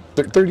year,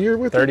 third year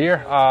with Third him?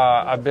 year.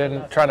 I've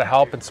been trying to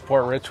help and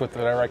support Rich with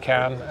whatever I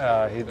can.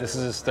 This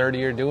is his third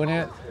year doing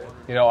it.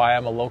 You know, I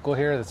am a local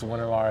here. This is one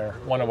of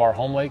our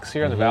home lakes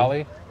here in the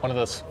valley. One of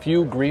those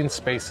few green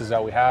spaces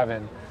that we have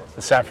in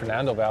the San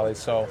Fernando Valley.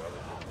 So,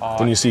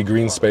 When you see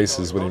green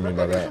spaces, what do you mean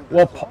by that?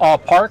 well,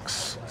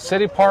 parks,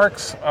 city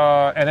parks,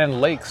 and then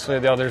lakes. So,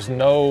 there's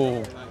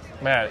no,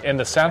 man, in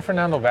the San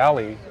Fernando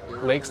Valley,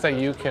 lakes that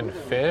you can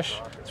fish,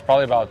 it's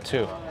probably about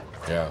 2.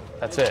 Yeah.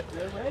 That's it.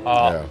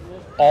 Yeah.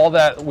 All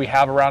that we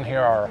have around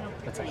here are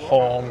it's like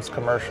homes,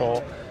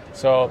 commercial.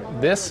 So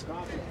this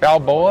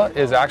Balboa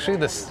is actually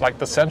like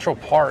the central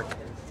park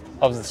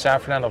of the San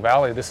Fernando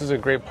Valley. This is a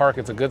great park.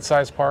 It's a good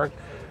sized park.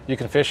 You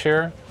can fish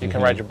here. You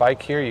can ride your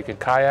bike here. You can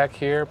kayak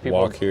here. People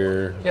Walk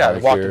here. Yeah,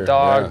 hike walk here. the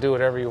dog, Yeah. do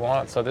whatever you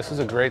want. So this is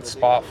a great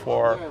spot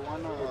for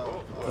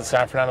the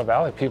San Fernando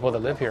Valley, people that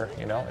live here.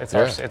 You know, it's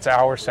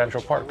our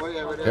central park.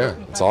 Yeah,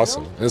 it's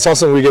awesome. And it's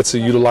awesome we get to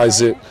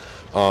utilize it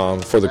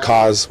for the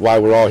cause why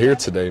we're all here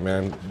today,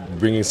 man.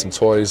 Bringing some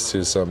toys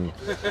to some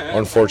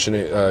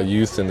unfortunate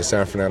youth in the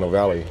San Fernando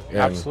Valley. And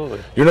Absolutely.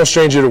 You're no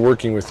stranger to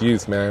working with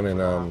youth, man,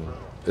 and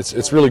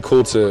it's really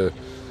cool to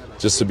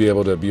be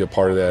able to be a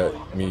part of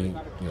that. Me,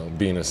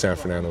 being a San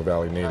Fernando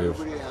Valley native,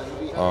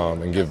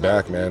 and give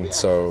back, man.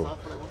 So,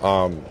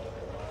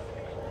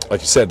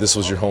 like you said, this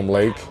was your home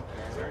lake.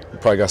 You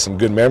probably got some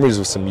good memories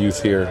with some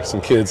youth here, some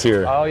kids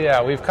here. Oh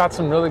yeah, we've caught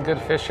some really good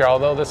fish here.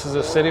 Although this is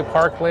a city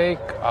park lake,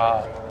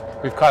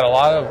 we've caught a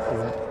lot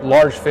of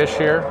large fish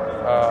here.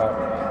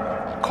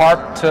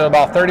 Carp to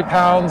about 30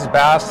 pounds,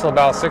 bass to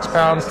about 6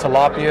 pounds,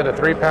 tilapia to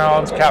 3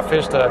 pounds,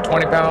 catfish to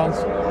 20 pounds.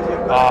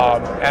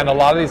 And a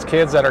lot of these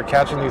kids that are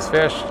catching these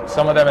fish,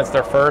 some of them it's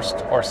their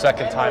first or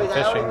second time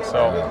fishing.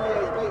 So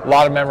a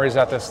lot of memories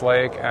at this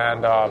lake,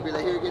 and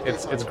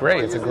it's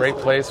great. It's a great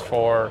place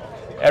for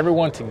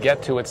everyone to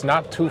get to. It's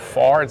not too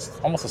far. It's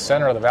almost the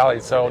center of the valley.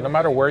 So no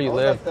matter where you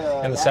live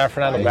in the San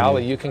Fernando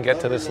Valley, you can get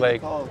to this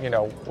lake,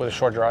 with a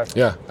short drive.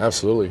 Yeah,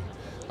 absolutely.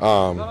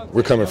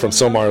 We're coming from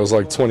Somar. It was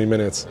like 20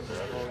 minutes.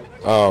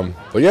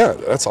 But yeah,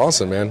 that's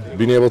awesome, man.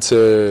 Being able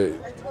to,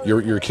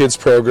 your kids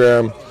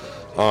program,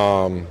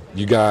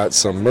 you got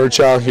some merch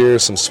out here,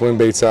 some swim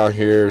baits out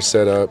here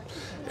set up.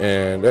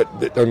 And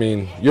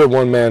you're a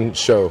one-man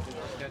show.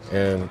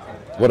 And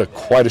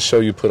quite a show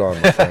you put on,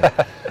 my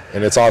friend.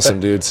 And it's awesome,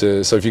 dude.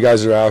 So if you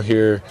guys are out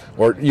here,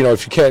 or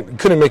if you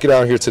couldn't make it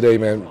out here today,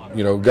 man,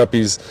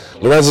 Guppies,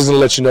 Lorenzo's gonna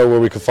let you know where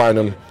we can find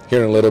him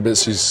here in a little bit,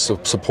 so you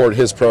support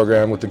his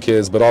program with the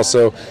kids. But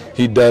also,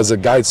 he does a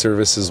guide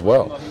service as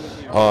well.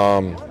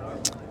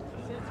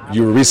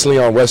 You were recently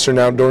on Western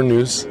Outdoor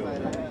News,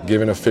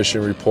 giving a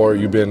fishing report.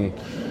 You've been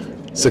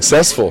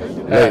successful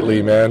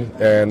lately, man,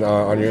 and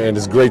on your end,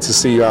 it's great to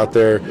see you out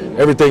there.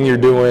 Everything you're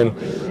doing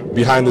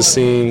behind the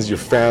scenes, your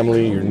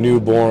family, your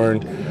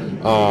newborn.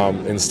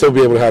 And still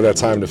be able to have that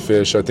time to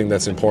fish. I think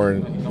that's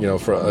important,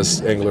 for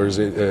us anglers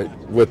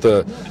with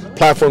the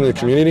platform in the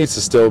community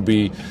to still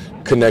be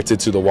connected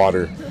to the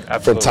water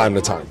from time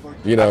to time.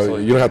 You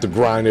don't have to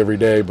grind every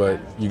day, but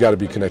you got to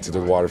be connected to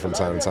the water from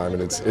time to time.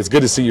 And it's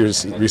good to see your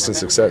recent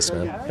success,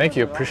 man. Thank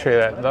you.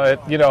 Appreciate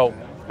that.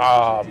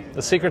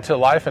 The secret to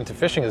life and to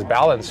fishing is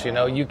balance.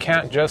 You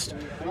can't just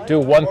do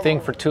one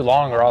thing for too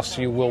long, or else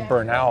you will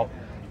burn out.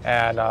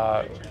 And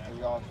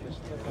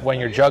when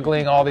you're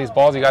juggling all these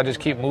balls, you got to just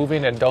keep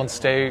moving and don't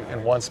stay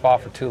in one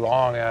spot for too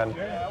long. And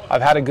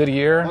I've had a good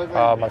year.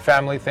 My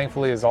family,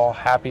 thankfully, is all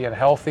happy and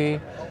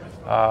healthy.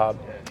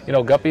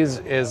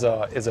 Guppies is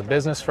a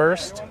business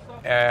first,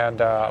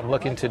 and I'm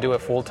looking to do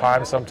it full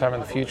time sometime in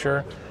the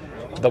future.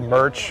 The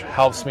merch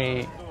helps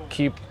me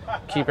keep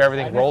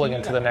everything rolling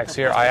into the next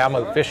year. I am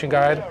a fishing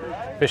guide.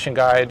 Fishing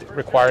guide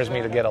requires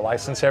me to get a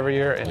license every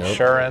year,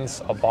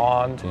 insurance, a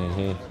bond,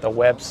 the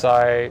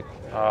website.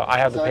 I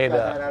have to pay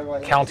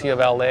the county of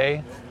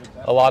LA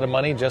a lot of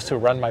money just to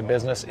run my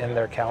business in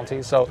their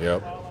county. So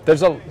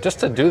just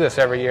to do this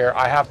every year,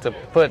 I have to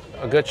put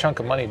a good chunk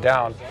of money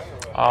down.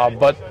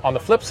 But on the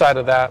flip side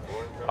of that,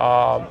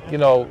 I'm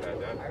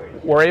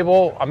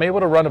able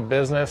to run a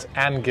business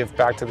and give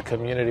back to the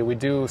community. We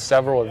do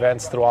several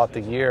events throughout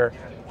the year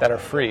that are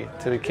free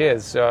to the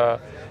kids.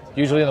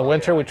 Usually in the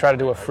winter, we try to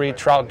do a free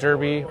trout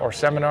derby or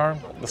seminar.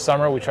 The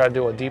summer, we try to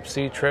do a deep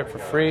sea trip for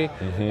free.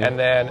 And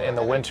then in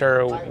the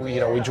winter, we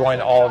join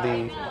all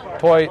the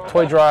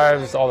toy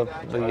drives, all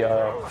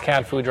the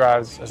canned food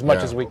drives as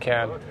much as we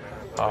can.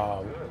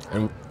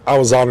 And I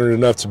was honored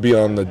enough to be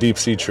on the deep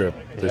sea trip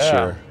this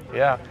year.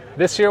 Yeah.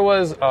 This year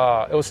was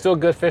still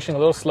good fishing, a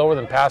little slower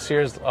than past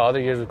years. Other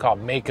years we caught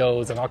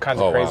makos and all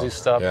kinds of crazy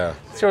stuff. Yeah.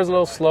 This year was a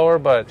little slower,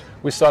 but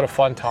we still had a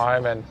fun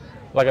time. And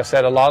like I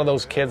said, a lot of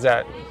those kids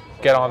that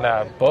get on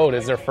that boat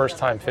is their first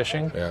time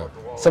fishing. Yeah.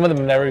 Some of them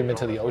have never even been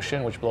to the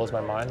ocean, which blows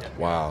my mind.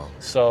 Wow.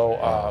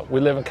 So we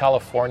live in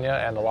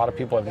California, and a lot of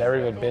people have never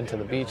even been to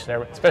the beach,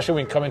 especially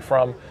when coming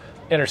from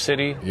inner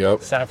city,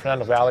 San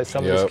Fernando Valley.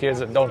 Some of these kids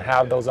that don't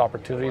have those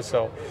opportunities.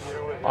 So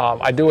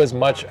I do as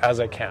much as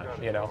I can,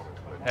 you know,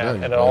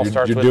 and it all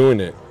starts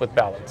with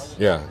balance.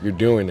 Yeah, you're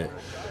doing it.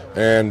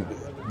 And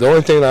the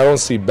only thing I don't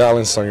see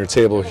balanced on your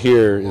table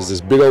here is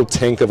this big old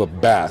tank of a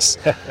bass.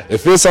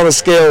 If it's on a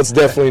scale, it's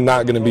definitely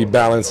not going to be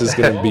balanced. It's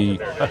going to be,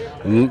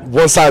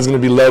 one side's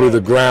going to be low to the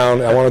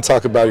ground. I want to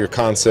talk about your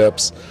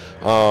concepts.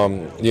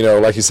 You know,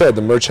 like you said,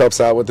 the merch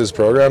helps out with this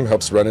program,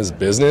 helps run his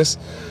business.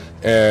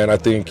 And I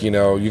think, you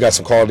know, you got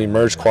some quality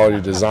merch, quality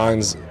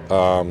designs.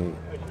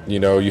 You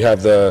know, you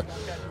have the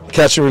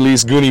catch and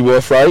release Goonie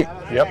Wolf, right?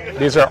 Yep,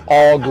 these are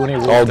all Goonie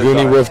Wolf All designs.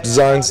 Goonie Wolf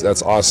designs.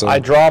 That's awesome. I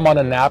draw them on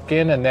a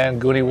napkin, and then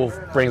Goonie Wolf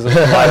brings them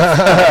to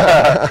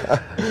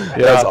life.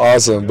 That's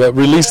awesome. But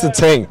release the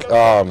tank.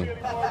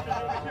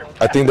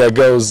 I think that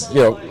goes,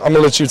 you know, I'm going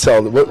to let you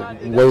tell. What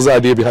was the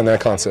idea behind that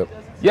concept?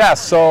 Yeah,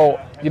 so,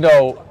 you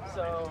know,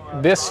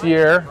 this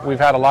year we've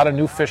had a lot of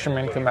new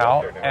fishermen come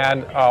out,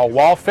 and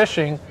while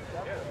fishing,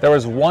 there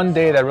was one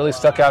day that really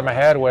stuck out in my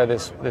head where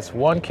this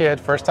one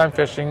kid, first time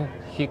fishing,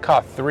 he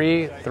caught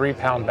 3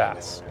 3-pound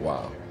bass.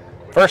 Wow.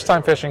 First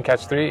time fishing,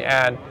 catch 3,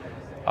 and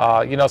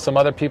you know, some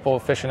other people,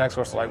 fishing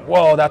experts, were like,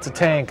 "Whoa, that's a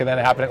tank," and then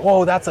it happened.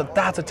 "Whoa, that's a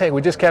tank."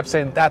 We just kept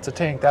saying, "That's a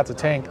tank, that's a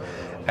tank,"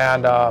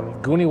 and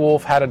Goonie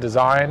Wolf had a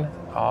design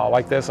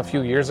like this a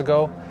few years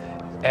ago,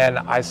 and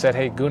I said,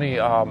 "Hey, Goonie,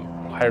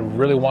 I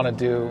really want to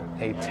do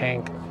a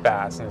tank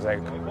bass," and he's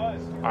like,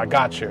 "I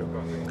got you."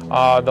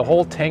 The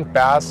whole tank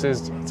bass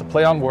it's a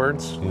play on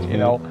words, you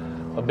know.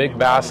 A big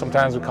bass,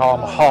 sometimes we call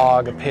him a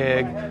hog, a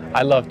pig.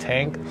 I love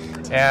tank,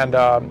 and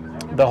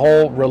the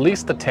whole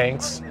release the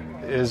tanks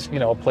is, you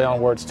know, a play on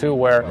words too,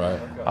 where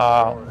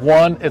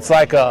one, it's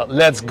like a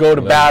let's go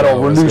to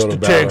battle, release the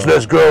tanks,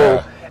 let's go.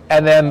 Yeah.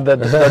 And then the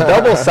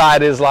double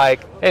side is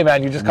like, hey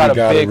man, you just caught a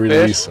big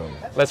fish.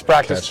 Let's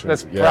practice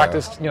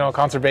practice, you know,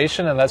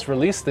 conservation, and let's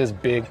release this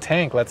big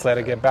tank. Let's let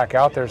it get back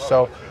out there.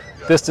 So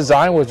this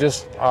design was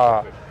just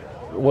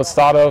was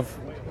thought of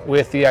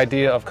with the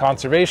idea of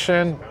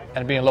conservation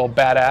and being a little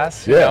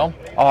badass, you know.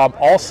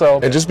 Also,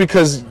 and just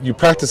because you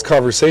practice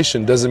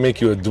conversation doesn't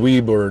make you a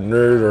dweeb or a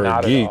nerd or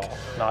a geek.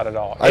 Not at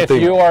all. If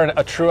you are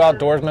a true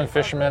outdoorsman,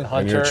 fisherman,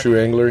 hunter, and you're a true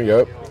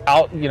angler,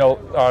 out, you know,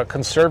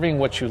 conserving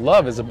what you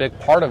love is a big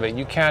part of it.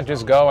 You can't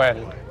just go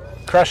and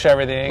crush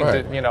everything,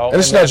 you know. And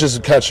it's not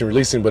just catching and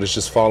releasing, but it's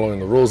just following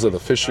the rules of the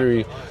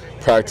fishery,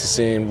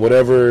 practicing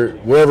wherever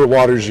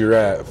waters you're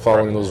at,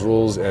 following those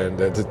rules, and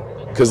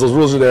because those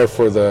rules are there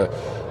for the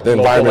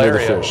environment of the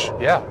fish.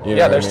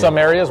 There's some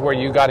areas where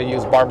you got to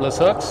use barbless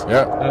hooks.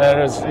 And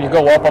then you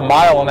go up a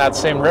mile on that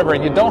same river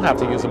and you don't have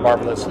to use a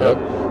barbless hook.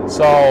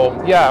 So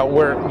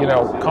we're, you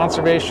know,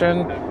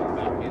 conservation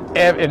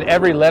in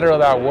every letter of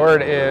that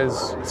word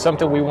is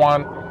something we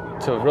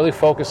want to really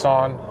focus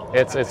on.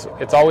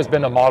 It's always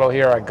been a motto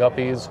here at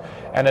Guppies,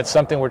 and it's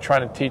something we're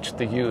trying to teach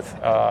the youth,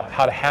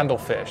 how to handle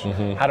fish,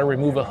 how to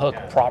remove a hook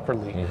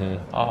properly.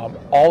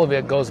 All of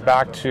it goes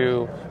back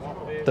to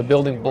the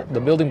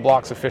building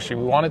blocks of fishing.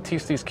 We want to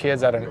teach these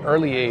kids at an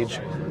early age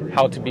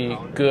how to be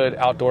good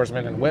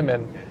outdoorsmen and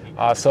women,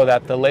 so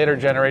that the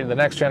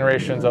next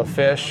generations of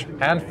fish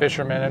and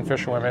fishermen and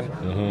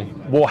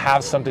fisherwomen will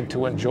have something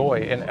to enjoy.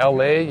 In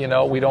LA, you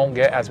know, we don't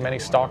get as many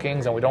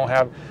stockings and we don't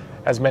have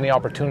as many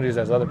opportunities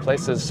as other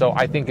places. So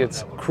I think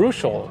it's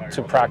crucial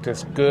to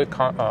practice good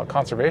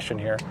conservation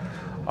here.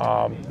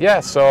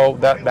 So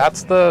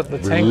that's the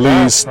tank.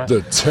 Release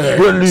the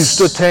tanks. Release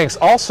the tanks.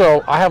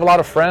 Also, I have a lot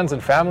of friends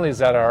and families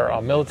that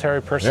are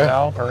military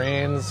personnel,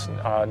 Marines,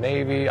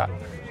 Navy.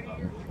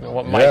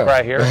 Mike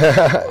right here.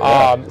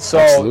 So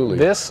absolutely.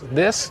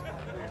 This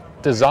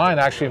design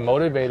actually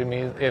motivated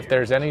me. If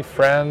there's any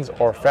friends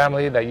or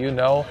family that you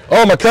know.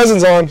 Oh, my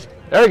cousin's on.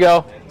 There we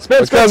go.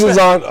 My cousin's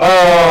on.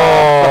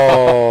 Oh.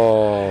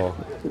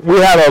 We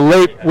had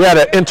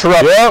to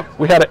interrupt.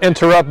 We had to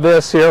interrupt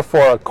this here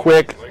for a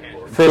quick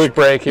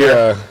break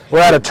here. We're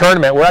at a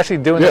tournament. We're actually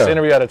doing this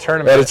interview at a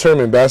tournament. At a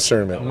tournament, bass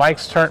tournament.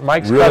 Mike's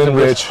cousin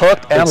was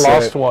hooked and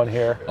lost one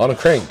here. On a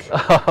crank.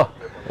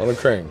 On a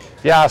crank.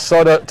 Yeah,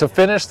 so to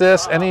finish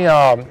this, any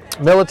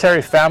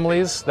military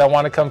families that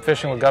want to come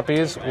fishing with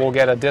Guppies will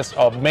get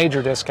a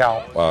major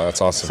discount. Wow,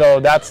 that's awesome. So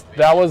that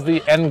was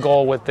the end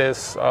goal with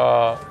this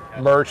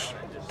merch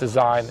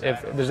design.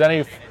 If there's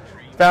any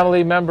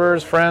family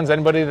members, friends,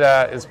 anybody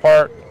that is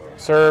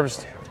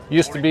serves,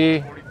 used to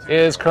be,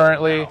 is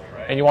currently,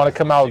 and you want to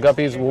come out with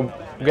Guppies, we'll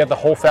get the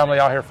whole family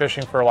out here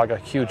fishing for like a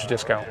huge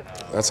discount.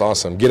 That's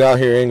awesome. Get out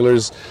here,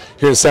 anglers,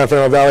 here in San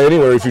Fernando Valley,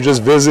 anywhere. If you're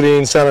just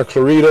visiting Santa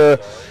Clarita,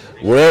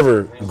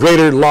 wherever,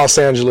 greater Los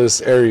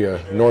Angeles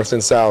area, north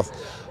and south.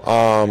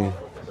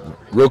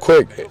 Real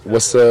quick,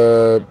 what's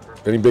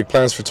any big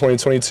plans for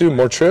 2022?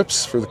 More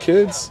trips for the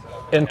kids?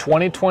 In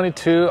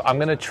 2022, I'm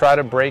going to try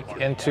to break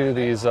into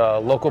these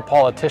local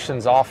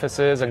politicians'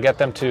 offices and get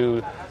them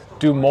to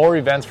do more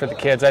events for the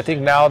kids. I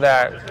think now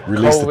that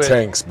Release COVID, the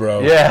tanks,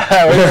 bro. Yeah,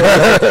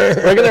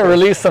 we're gonna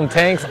release some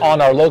tanks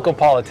on our local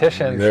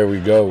politicians. There we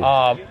go.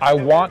 I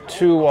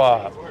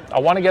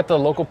want to get the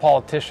local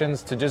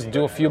politicians to just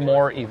do a few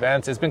more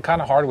events. It's been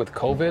kind of hard with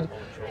COVID,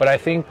 but I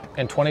think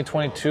in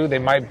 2022 there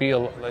might be a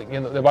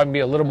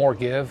little more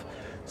give.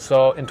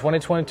 So in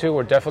 2022,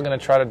 we're definitely going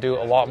to try to do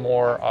a lot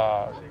more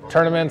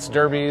tournaments,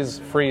 derbies,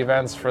 free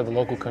events for the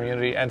local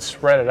community, and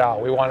spread it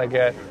out. We want to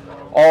get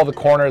all the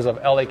corners of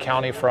LA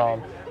County,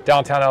 from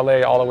downtown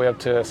LA all the way up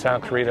to Santa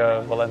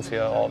Clarita,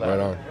 Valencia, all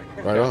that.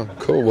 Right on.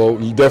 Cool. Well,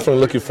 you're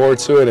definitely looking forward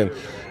to it, and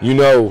you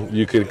know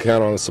you can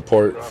count on the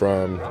support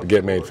from the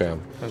Get Made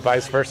fam. And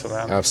vice versa,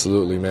 man.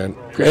 Absolutely, man.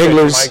 Appreciate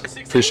Anglers, you,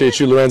 Mike. appreciate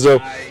you, Lorenzo.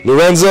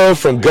 Lorenzo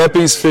from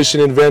Guppy's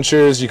Fishing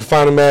Adventures. You can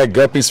find him at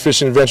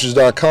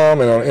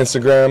guppysfishingadventures.com and on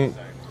Instagram,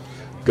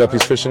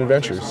 Guppy's Fishing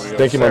Adventures.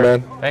 Thank you, my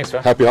man. Thanks,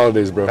 man. Happy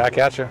holidays, bro. Back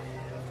at you.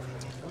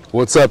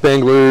 What's up,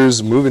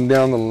 anglers? Moving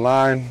down the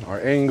line, our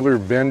angler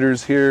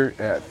vendors here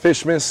at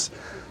FISHMAS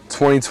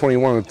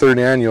 2021, the third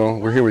annual.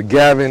 We're here with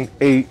Gavin,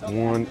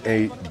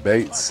 818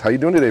 Baits. How you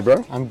doing today,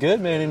 bro? I'm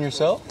good, man. And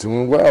yourself?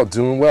 Doing well.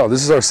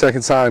 This is our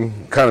second time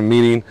kind of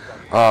meeting.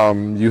 I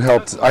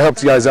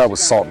helped you guys out with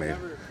Saltmade.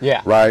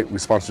 Yeah. Right? We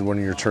sponsored one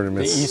of your The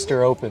tournaments.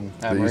 Easter Open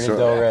at The Marina Easter-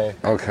 Del Rey.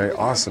 Okay,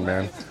 awesome,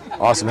 man.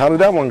 Awesome. How did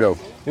that one go?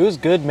 It was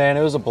good, man.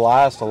 It was a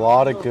blast. A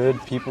lot of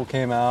good people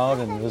came out,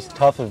 and it was a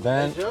tough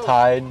event.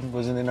 Tide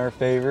wasn't in our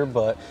favor,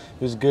 but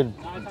it was good.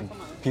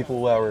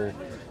 People that were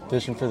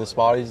fishing for the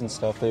spotties and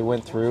stuff, they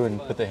went through and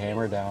put the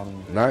hammer down.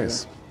 And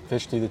Nice.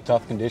 fished through the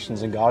tough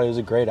conditions and got it. It was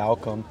a great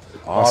outcome.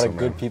 A lot Awesome, of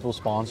good man. people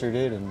sponsored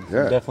it, and Yeah.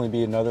 there'll definitely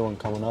be another one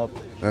coming up.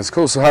 That's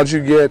cool. So how'd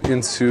you get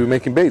into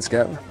making baits,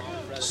 Gavin?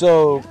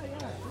 So,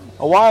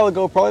 a while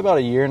ago, probably about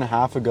a year and a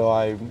half ago,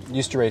 I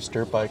used to race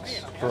dirt bikes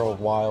for a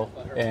while,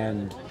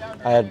 and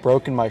I had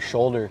broken my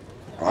shoulder,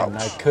 and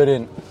I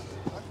couldn't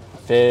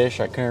fish,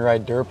 I couldn't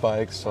ride dirt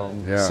bikes, so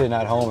I'm Yeah. sitting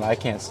at home, and I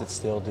can't sit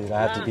still, dude.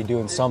 I have to be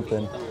doing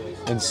something.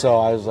 And so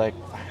I was like,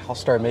 I'll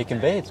start making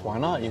baits. Why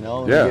not, you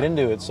know, Yeah. get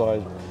into it. So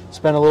I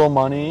spent a little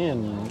money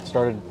and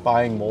started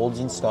buying molds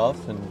and stuff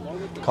and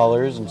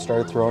colors and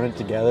started throwing it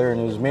together.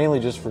 And it was mainly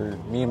just for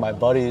me and my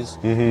buddies,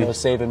 you know,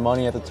 saving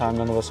money at the time.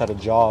 None of us had a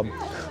job.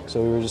 So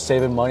we were just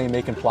saving money,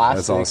 making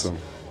plastics, awesome.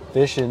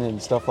 fishing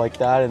and stuff like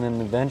that. And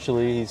then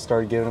eventually he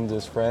started giving them to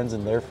his friends,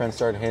 and their friends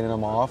started handing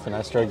them off. And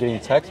I started getting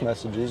text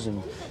messages,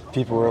 and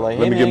people were like,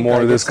 hey, Let me man, get more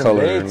can I of this some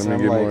color, baits? and let And me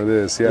I'm get like, more of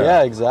this, yeah.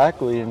 Yeah,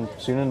 exactly. And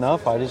soon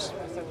enough, I just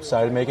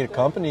decided to make it a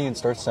company and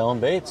start selling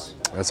baits.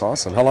 That's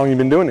awesome. How long you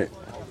been doing it?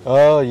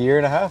 A year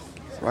and a half.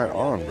 Right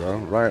on, bro.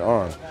 Right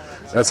on.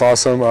 That's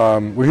awesome.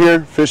 We're here,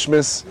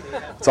 FISHMAS.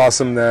 It's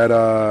awesome that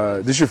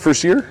this is your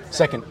first year?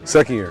 Second.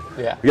 Second year.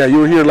 Yeah. Yeah, you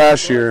were here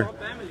last year.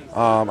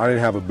 I didn't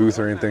have a booth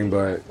or anything,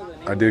 but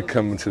I did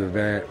come to the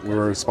event. We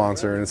were a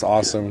sponsor, and it's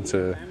awesome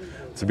to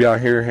be out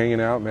here hanging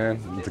out, man,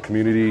 with the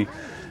community,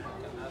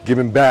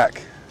 giving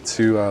back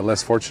to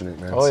less fortunate,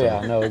 man. Oh So,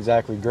 yeah, no,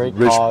 exactly. Great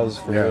Rich- cause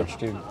for yeah. Rich,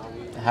 dude.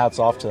 Hats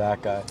off to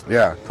that guy.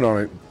 Yeah,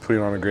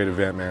 putting on a great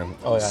event, man.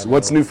 Oh, yeah, So I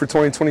what's know. new for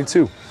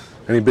 2022?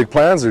 Any big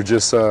plans or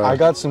just? I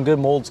got some good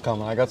molds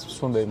coming. I got some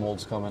swim bait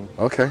molds coming.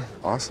 Okay,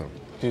 awesome.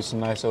 Do some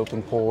nice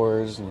open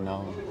pours, you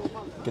know,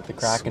 get the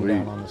cracking Sweet.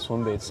 down on the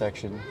swim bait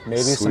section.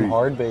 Maybe Sweet. some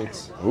hard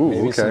baits. Ooh,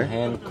 Maybe some okay.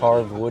 hand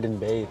carved wooden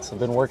baits. I've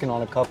been working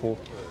on a couple.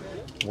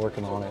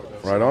 Working on it.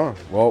 Right on.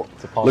 Well,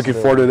 It's a looking possibility.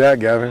 forward to that,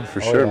 Gavin, for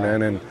sure, yeah.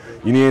 man. And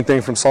you need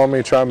anything from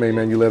Saltmade, Troutmade,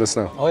 man, you let us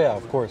know. Oh yeah,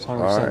 of course, 100%.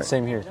 All right.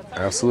 Same here.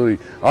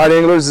 Absolutely. All right,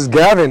 anglers, this is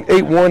Gavin,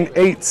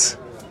 818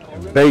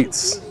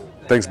 Baits.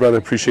 Thanks, brother.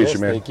 Appreciate Yes, you,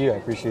 man. thank you. I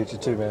appreciate you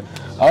too, man.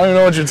 I don't even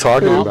know what you're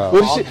talking about.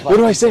 What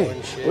do I say?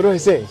 What do I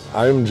say?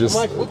 I'm just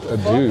a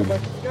dude.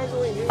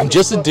 I'm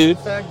just a dude.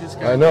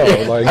 I know.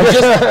 Like,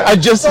 I'm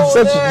just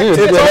such a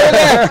dude.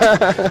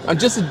 I'm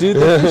just a dude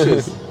that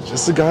fishes.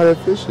 just a guy that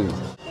fishes.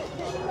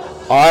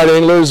 All right,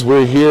 anglers,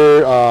 we're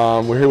here.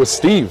 We're here with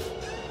Steve,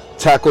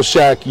 Tackle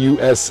Shack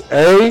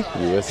USA.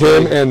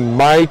 Him and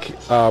Mike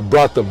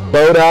brought the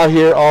boat out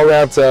here, all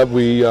wrapped up.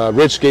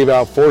 Rich gave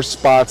out 4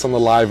 spots on the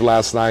live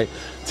last night,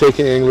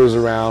 taking anglers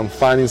around,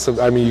 finding some.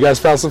 I mean, you guys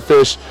found some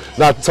fish,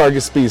 not the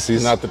target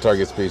species. Not the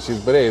target species,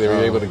 but hey, they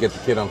were able to get the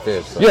kid on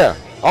fish. So. Yeah,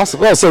 awesome.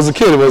 Well, so as a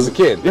kid, it was As a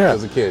kid. Yeah,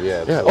 As a kid, yeah.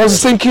 yeah. So Oh, it's the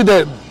same kid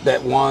that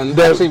that one.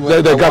 that, actually,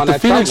 that, the got one the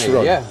at Phoenix Troutmade,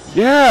 run. Yeah.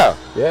 Yeah,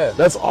 Yeah.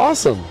 That's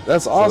awesome.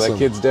 That's So awesome. that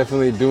kid's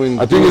definitely doing.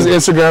 I think his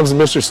Instagram's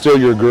Mr. Steal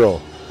Your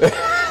Girl.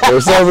 Or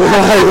something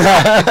like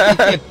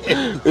that.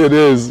 It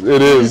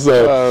is.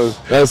 So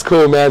that's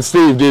cool, man.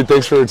 Steve, dude,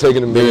 thanks for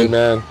taking a minute,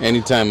 man.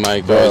 Anytime,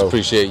 Mike. Bro, Always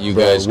appreciate you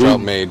guys. we- Trout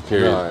made.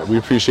 Period. Nah, we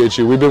appreciate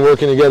you. We've been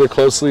working together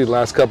closely the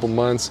last couple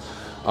months.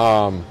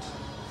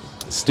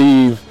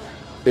 Steve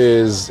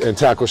and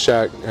Tackle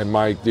Shack and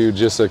Mike, dude,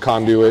 just a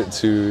conduit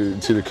to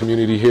the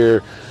community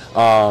here.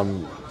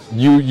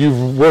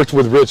 You've worked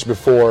with Rich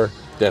before.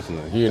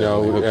 Definitely. You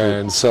know, Definitely.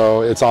 and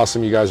so it's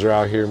awesome you guys are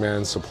out here,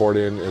 man,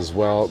 supporting as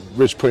well.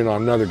 Rich putting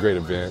on another great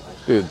event.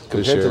 Dude, this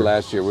compared year. to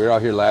last year, we were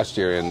out here last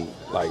year, and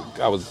like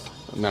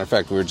matter of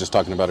fact, we were just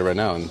talking about it right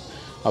now, and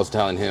I was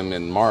telling him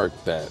and Mark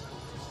that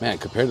man,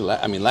 compared to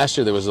I mean, last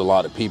year there was a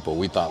lot of people.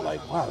 We thought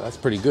like, wow, that's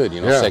pretty good,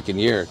 you know, second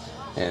year.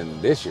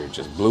 And this year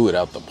just blew it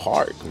out the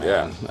park,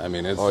 man. I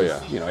mean,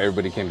 it's you know,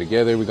 everybody came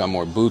together. We got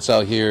more booths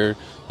out here,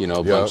 you know,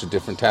 a bunch of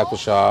different tackle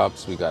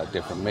shops. We got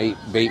different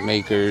bait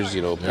makers,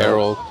 you know,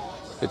 apparel.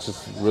 It's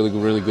just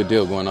really good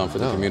deal going on for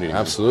the community.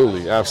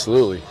 Absolutely,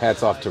 absolutely.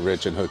 Hats off to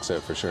Rich and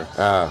Hookset for sure.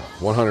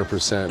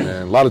 100%,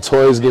 man. A lot of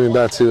toys giving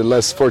back to the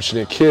less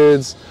fortunate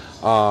kids.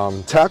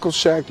 Tackle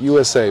Shack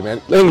USA,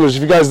 man. English,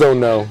 if you guys don't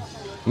know,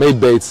 Made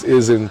Baits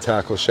is in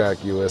Tackle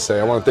Shack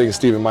USA. I want to thank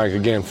Steve and Mike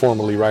again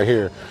formally right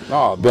here.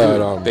 Oh,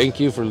 but thank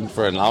you for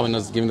allowing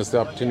us, giving us the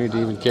opportunity to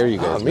even carry you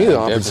guys. Me the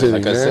opportunity,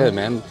 like I said,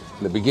 man.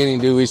 In the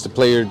beginning, dude, we used to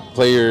play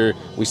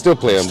we still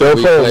play them.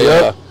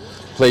 Still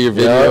play your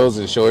videos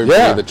and show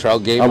everybody the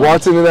trout game. I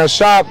walked into that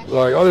shop,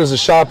 like, oh, there's a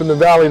shop in the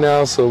valley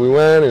now, so we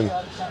went and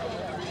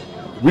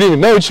we didn't even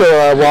know each other.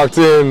 I walked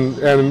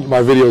in and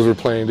my videos were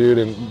playing, dude,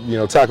 and you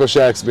know, Tackle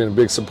Shack's been a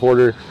big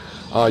supporter.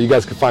 You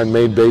guys can find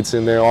Made Baits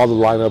in there, all the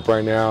lineup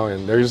right now,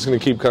 and they're just gonna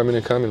keep coming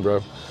and coming,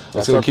 bro.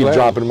 It's gonna keep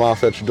dropping them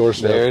off at your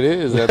doorstep. There it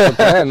is. That's the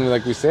plan.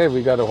 Like we said,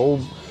 we got a whole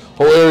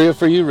area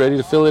for you ready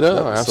to fill it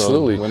up. No,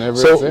 absolutely. So,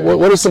 whenever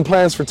what are some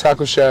plans for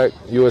Tackle Shack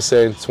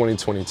USA in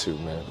 2022,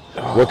 man?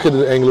 What could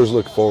the anglers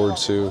look forward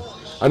to?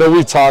 I know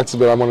we've talked,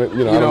 but I want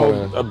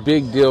to, a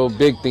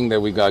big thing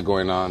that we got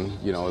going on,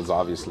 you know, is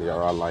obviously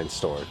our online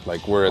store.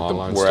 Like we're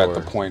at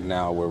the point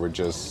now where we're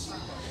just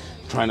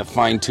trying to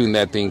fine tune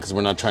that thing because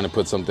we're not trying to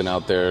put something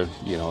out there,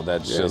 you know,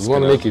 that's just. We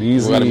want to make it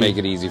easy. We want to make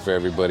it easy for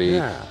everybody.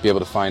 Be able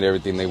to find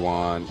everything they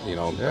want. You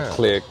know,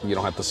 click. You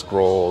don't have to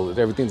scroll.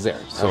 Everything's there.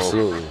 So,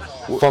 absolutely.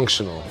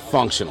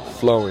 Functional,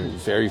 flowing,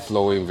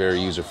 very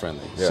user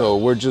friendly. So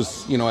we're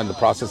just, you know, in the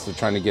process of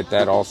trying to get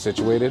that all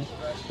situated.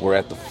 We're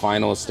at the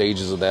final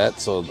stages of that,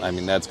 so I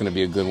mean that's going to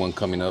be a good one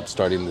coming up,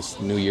 starting this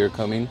new year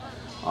coming.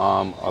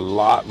 A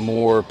lot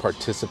more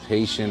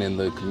participation in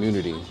the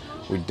community.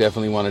 We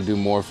definitely want to do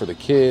more for the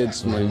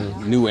kids,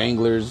 new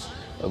anglers,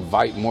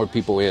 invite more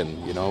people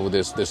in. You know,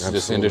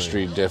 this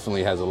industry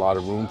definitely has a lot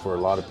of room for a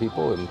lot of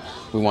people, and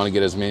we want to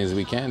get as many as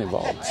we can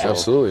involved. So,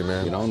 absolutely,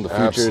 man. You know, and the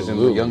futures and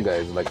the young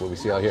guys, like what we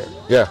see out here.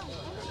 Yeah.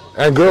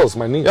 And girls,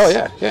 my niece. Oh,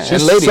 yeah. She's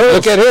and lady,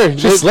 look at her.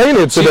 She's slaying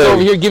it today. She's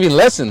over here giving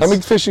lessons. How many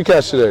fish you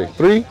catch today?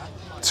 3?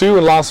 2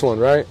 and lost one,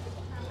 right?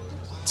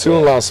 2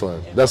 and lost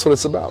one. That's what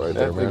it's about right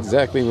there, man.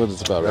 Exactly what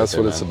it's about. That's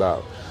what it's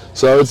about.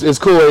 So it's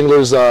cool,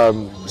 anglers.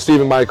 Steve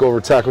and Mike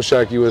over Tackle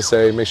Shack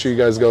USA. Make sure you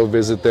guys go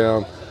visit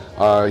them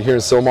here in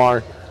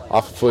Silmar,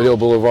 off of Foothill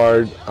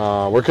Boulevard.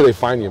 Where can they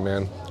find you,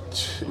 man?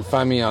 You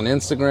find me on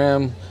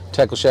Instagram,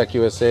 Tackle Shack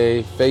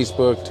USA,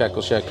 Facebook,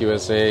 Tackle Shack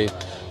USA.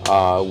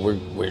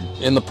 We're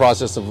in the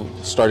process of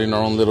starting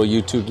our own little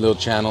YouTube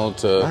channel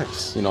to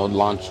you know,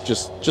 launch,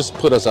 just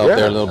put us out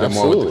there a little bit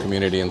more with the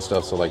community and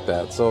stuff, so like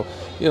that. So,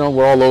 you know,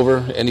 we're all over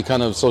any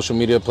kind of social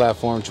media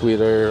platform,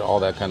 Twitter, all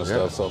that kind of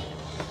stuff. So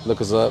look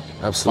us up,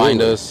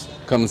 find us,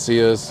 come and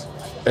see us.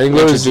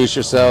 Anglers, introduce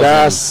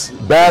yourselves.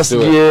 Bass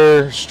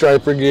gear,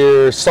 striper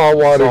gear,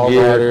 saltwater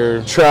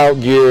gear, trout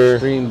gear,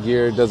 stream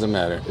gear, doesn't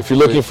matter. If you're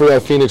looking for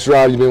that Phoenix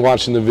rod, you've been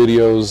watching the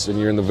videos and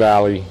you're in the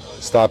valley,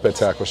 stop at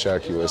Tackle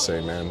Shack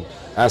USA, man.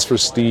 Ask for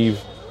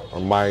Steve or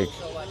Mike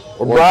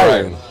or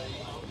Brian.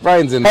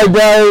 Brian's in there. Hey,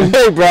 Brian.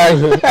 Hey,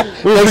 Brian. We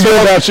want to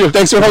hear about you.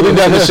 Thanks for holding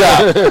down the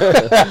shop.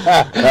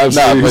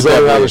 Absolutely. He's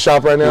holding down the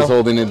shop right now? He's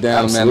holding it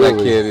down, man. That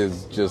kid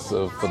is just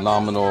a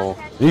phenomenal.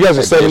 You guys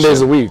are 7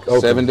 days a week. Okay.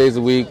 7 days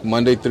a week,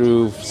 Monday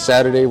through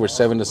Saturday, we're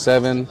 7 to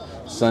 7.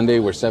 Sunday,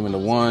 we're 7 to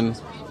 1.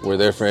 We're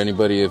there for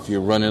anybody. If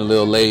you're running a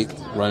little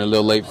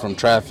late from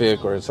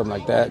traffic or something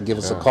like that, give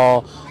us a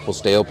call. We'll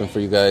stay open for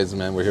you guys,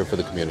 man. We're here for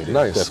the community.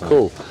 Nice,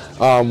 definitely.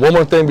 Cool. One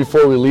more thing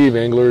before we leave,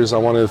 anglers. I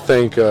want to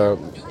thank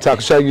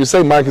Tackle Shack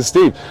USA, Mike and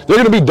Steve. They're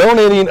going to be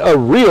donating a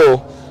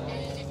reel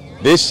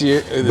this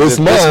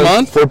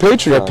month for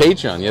Patreon. For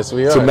Patreon, yes,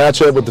 we are. To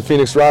match up with the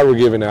Phoenix rod we're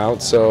giving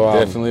out. So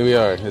definitely we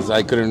are.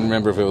 I couldn't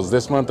remember if it was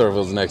this month or if it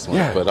was next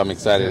month, but I'm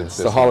excited. It's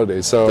the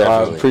holiday, so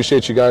I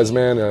appreciate you guys,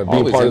 man,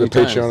 being part of the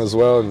Patreon as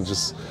well, and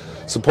just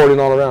supporting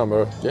all around,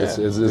 bro. Yeah. It's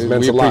meant a lot.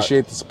 We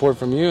appreciate the support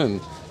from you,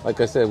 and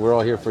like I said, we're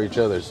all here for each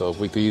other. So if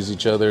we could use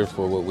each other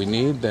for what we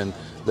need, then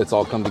let's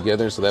all come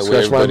together. So that way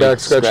everybody my back,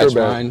 scratch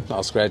your mine,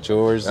 I'll scratch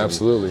yours.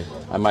 Absolutely.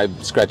 I might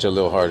scratch it a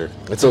little harder.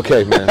 It's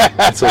okay, man.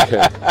 It's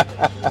okay.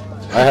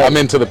 I'm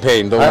into the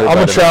pain. Don't worry about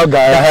it. I'm a trout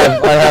guy.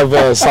 I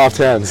have soft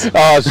hands.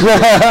 Oh, shit.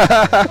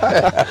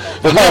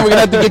 But man, we're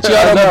gonna have to get you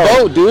out on the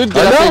boat, dude.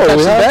 I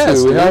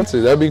know. We have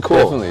to. That'd be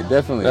cool.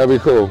 Definitely. That'd be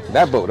cool.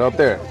 That boat out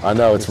there. I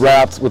know. It's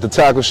wrapped with the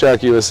Tackle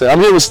Shack USA. I'm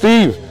here with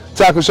Steve,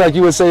 Tackle Shack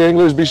USA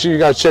Anglers. Be sure you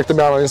guys check them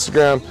out on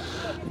Instagram.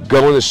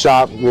 Go in the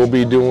shop. We'll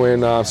be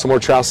doing some more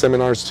trout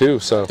seminars too.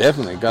 So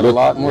definitely got a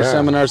lot more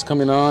seminars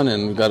coming on,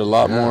 and we've got a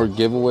lot more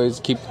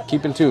giveaways.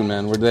 Keep in tune,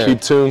 man. We're there.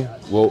 Keep tuned.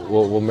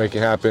 We'll make it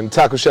happen.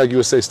 Tackle Shack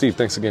USA, Steve.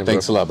 Thanks again.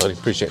 Thanks bro. a lot, buddy.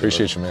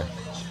 Appreciate you, man.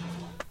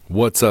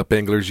 What's up,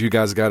 anglers? You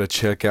guys got to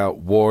check out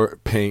War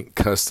Paint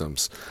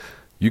Customs.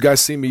 You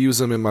guys see me use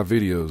them in my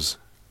videos.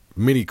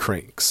 Mini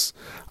cranks,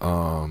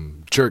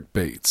 jerk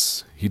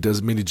baits. He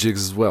does mini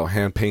jigs as well,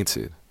 hand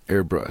painted.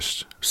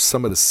 airbrushed.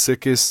 Some of the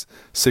sickest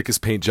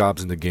paint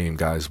jobs in the game,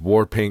 guys.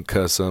 War Paint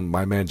Custom.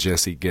 My man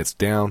Jesse gets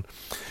down.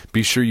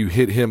 Be sure you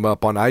hit him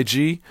up on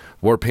IG,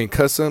 War Paint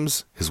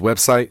Customs, his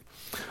website,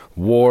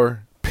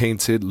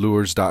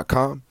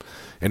 warpaintedlures.com.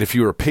 And if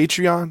you're a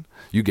Patreon,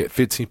 you get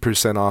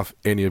 15% off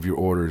any of your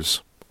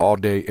orders all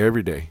day,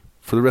 every day,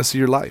 for the rest of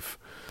your life.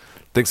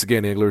 Thanks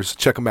again, anglers.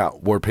 Check them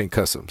out, War Paint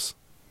Customs.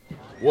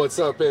 What's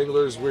up,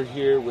 anglers? We're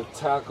here with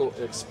Tackle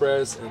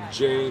Express and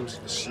James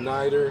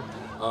Schneider.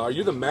 Are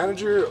you the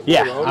manager?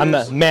 Yeah, I'm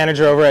the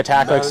manager over at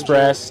Tackle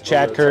Express.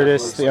 Chad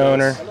Curtis, the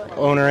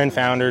owner and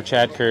founder,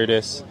 Chad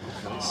Curtis.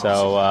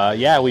 So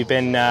yeah, we've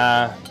been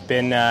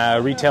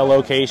retail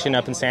location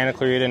up in Santa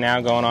Clarita now,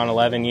 going on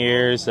 11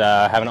 years.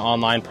 Have an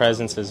online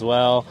presence as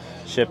well,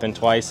 shipping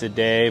twice a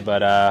day.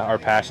 But our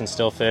passion's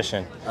still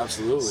fishing.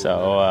 Absolutely.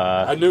 So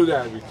I knew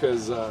that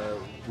because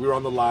we were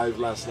on the live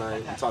last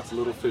night. We talked a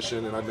little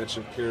fishing, and I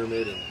mentioned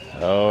Pyramid and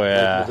oh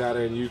yeah, Nevada,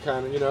 and you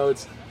kind of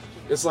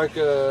it's like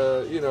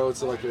a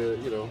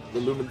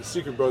the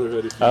Secret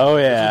Brotherhood. If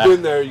yeah, if you've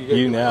been there,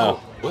 you know.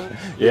 Oh, what?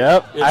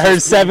 Yep, I heard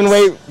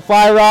 7-weight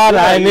fly rod.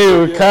 Yeah, I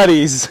knew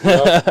Cuddies.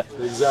 Yep,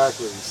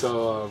 exactly.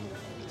 So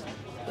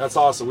that's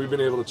awesome. We've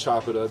been able to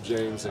chop it up,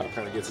 James, and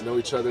kind of get to know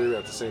each other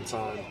at the same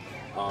time.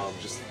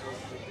 Just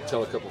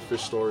tell a couple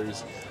fish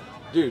stories,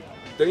 dude.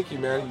 Thank you,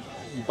 man.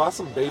 You bought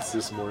some baits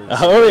this morning.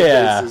 Oh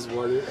yeah, baits this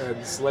morning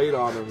and slayed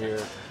on them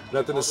here.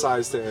 Nothing a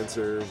size to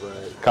enter,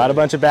 but caught a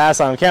bunch of bass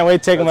on them. Can't wait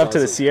to take them up to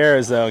the awesome.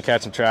 Sierras though and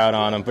catch some trout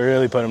on them. But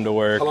really put them to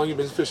work. How long you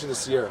been fishing the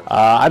Sierra?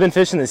 I've been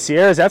fishing the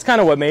Sierras. That's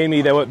kind of what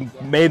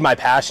made my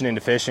passion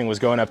into fishing was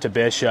going up to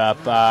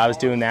Bishop. I was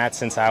doing that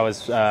since I was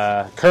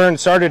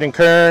started in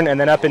Kern and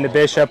then up into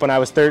Bishop when I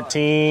was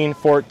 13,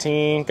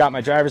 14. Got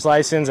my driver's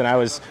license and I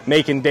was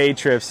making day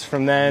trips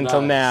from then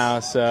till now.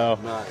 So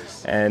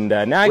nice. And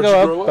now I Where'd go you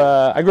up. grow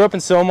up? I grew up in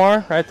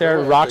Sylmar, right there,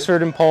 Oh, okay.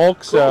 Roxford and Polk.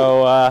 Cool.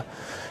 So.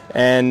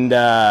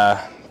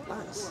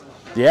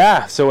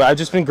 Yeah, so I've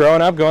just been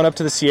going up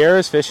to the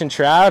Sierras, fishing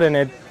trout,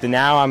 and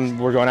now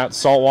we're going out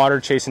saltwater,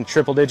 chasing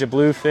triple-digit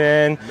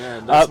bluefin.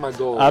 Man, that's my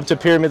goal. Up to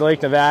Pyramid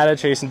Lake, Nevada,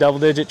 chasing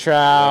double-digit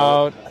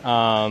trout.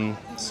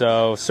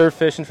 So surf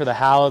fishing for the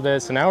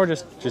halibut. So now we're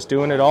just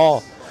doing it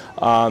all.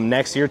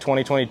 Next year,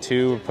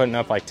 2022, we're putting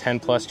up like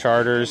 10+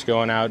 charters,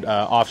 going out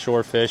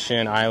offshore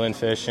fishing, island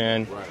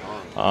fishing. Right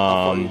on. How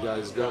far you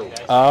guys go?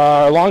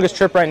 Our longest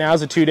trip right now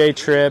is a 2-day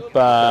trip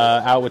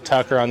out with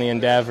Tucker on the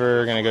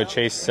Endeavor. We're gonna go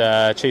chase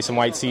some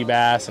white sea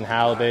bass and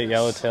halibut,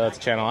 yellowtail at the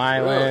Channel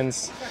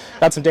Islands.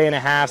 Got some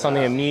 1.5 days on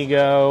the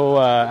Amigo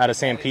out of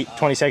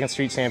 22nd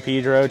Street, San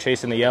Pedro,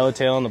 chasing the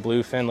yellowtail and the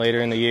bluefin later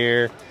in the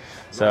year.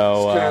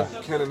 So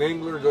can an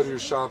angler go to your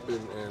shop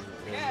and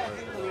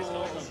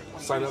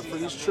sign up for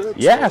these trips?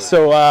 yeah,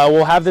 so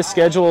we'll have this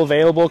schedule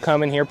available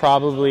coming here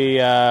probably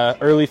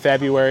early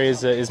February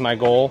is my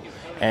goal.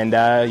 And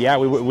yeah,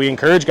 we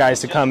encourage guys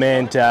to come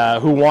in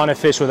who want to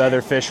fish with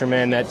other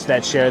fishermen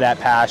that share that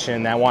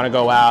passion, that want to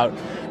go out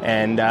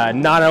and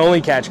not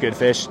only catch good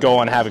fish, go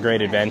on and have a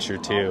great adventure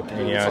too,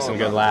 and some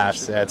good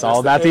laughs. Yeah, it's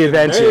all about the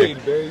adventure.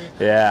 Baby.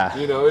 Yeah.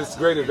 It's a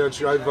great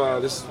adventure.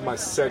 This is my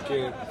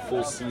second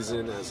full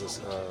season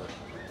as a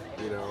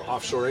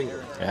offshore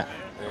angler. Yeah.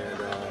 And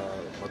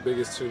my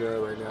biggest tuna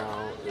right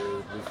now,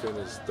 bluefin,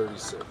 is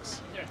 36.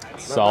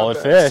 Solid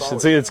not bad. fish.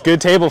 Solid. It's good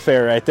table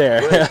fare right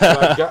there. Right.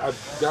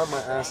 I've got my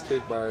ass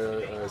kicked by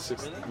a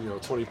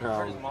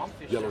 20-pound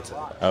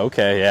yellowtail.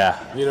 Okay, yeah.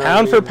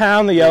 Pound For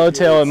pound, the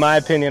yellowtail, in my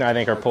opinion, I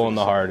think are pulling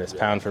the hardest.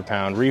 Pound for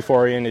pound,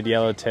 reef-oriented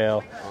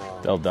yellowtail,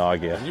 they'll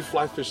dog you. And you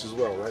fly fish as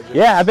well, right? James?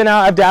 Yeah,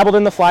 I've dabbled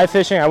in the fly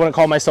fishing. I wouldn't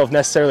call myself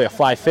necessarily a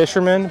fly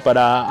fisherman, but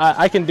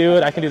I can do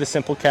it. I can do the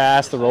simple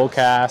cast, the roll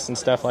cast, and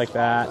stuff like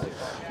that.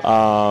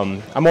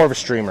 I'm more of a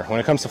streamer. When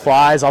it comes to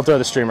flies, I'll throw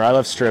the streamer. I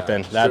love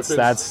stripping. That's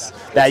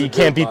you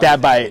can't beat that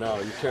bite. No,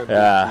 you can't beat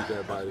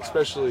that bite,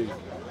 especially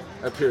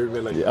at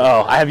Pyramid Lake.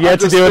 Oh, I have yet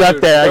to do it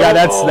up there.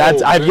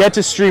 I've yet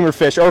to streamer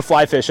fish or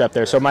fly fish up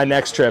there. So my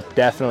next trip,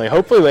 definitely,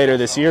 hopefully later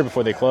this year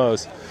before they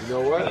close. You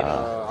know what?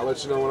 I'll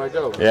let you know when I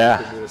go.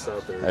 Yeah, Meet us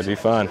out there. that'd be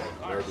fun.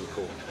 That'd be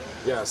cool.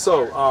 Yeah.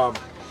 So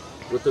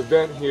with the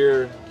event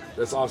here,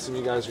 that's awesome.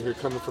 You guys are here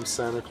coming from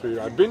Santa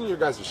Clarita. I've been in your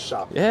guys'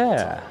 shop.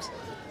 Yeah.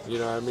 You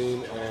know what I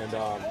mean? And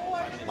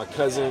my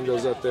cousin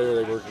goes up there.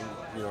 They work.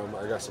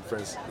 I got some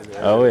friends in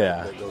there. Oh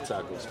yeah. That go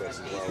Tackle Express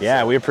as well.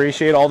 Yeah, we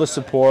appreciate all the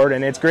support,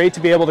 and it's great to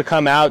be able to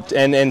come out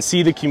and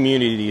see the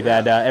community.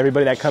 That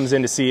everybody that comes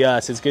in to see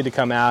us, it's good to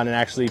come out and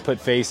actually put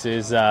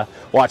faces,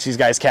 watch these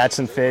guys catch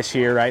some fish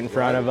here right in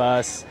front of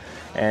us.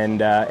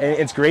 And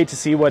it's great to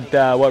see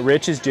what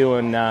Rich is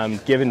doing,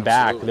 giving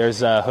back. Absolutely.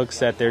 There's a hook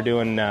set they're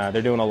doing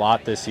a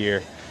lot this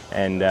year,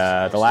 and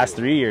the last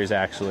 3 years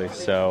actually.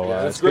 So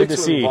it's good to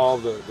see.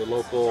 Involve the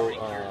local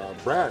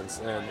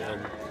brands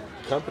and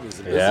companies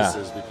and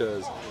businesses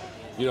because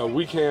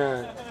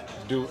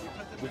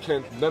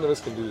none of us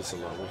can do this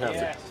alone. We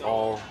have to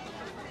all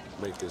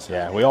make this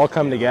happen. Yeah, we all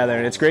come together,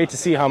 and it's great to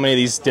see how many of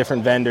these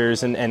different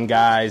vendors and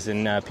guys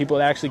and people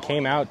that actually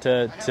came out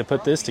to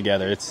put this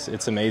together.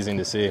 It's amazing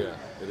to see. Yeah,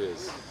 it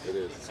is.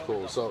 It's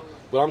cool. So,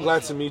 but I'm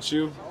glad to meet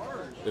you.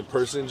 in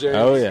person, James.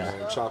 Oh, yeah.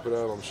 And chop it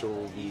up. I'm sure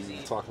we'll be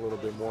talking a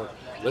little bit more.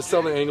 Let's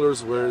tell the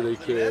anglers where they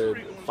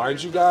could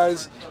find you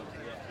guys.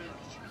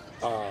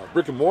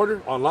 Brick and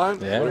mortar, online,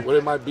 what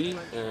it might be,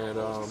 and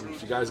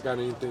if you guys got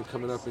anything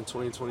coming up in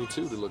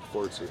 2022 to look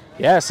forward to.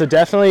 Yeah, so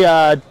definitely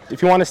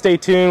if you want to stay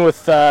tuned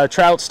with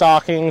trout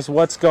stockings,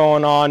 what's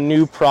going on,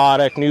 new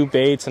product, new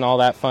baits, and all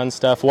that fun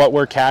stuff, what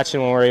we're catching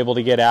when we're able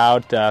to get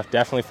out,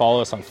 definitely follow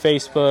us on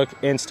Facebook,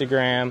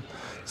 Instagram,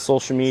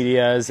 social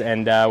medias,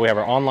 and we have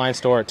our online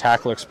store at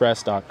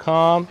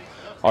tackleexpress.com.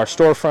 Our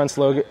storefront's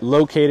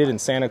located in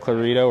Santa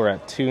Clarita. We're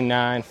at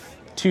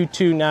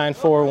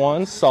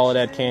 22941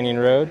 Soledad Canyon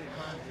Road.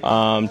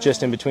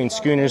 Just in between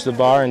Schooners the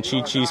Bar and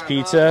Chi-Chi's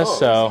Pizza,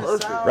 so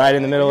right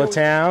in the middle of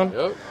town.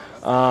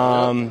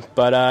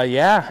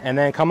 Yeah, and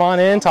then come on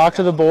in, talk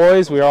to the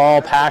boys. We're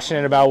all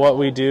passionate about what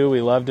we do.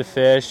 We love to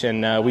fish,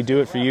 and we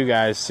do it for you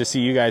guys, to see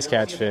you guys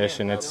catch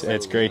fish, and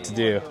it's great to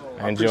do.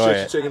 I enjoy appreciate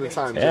it. You taking the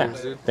time,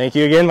 James, dude. Thank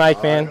you again,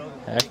 Mike, man.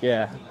 Heck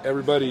yeah.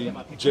 Everybody,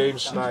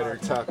 James Schneider,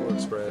 Tackle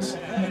Express.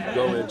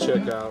 Go in,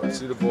 check out,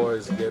 see the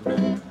boys, get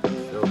me.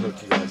 They'll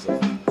hook you guys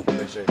up.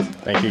 Thanks, James.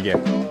 Thank you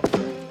again.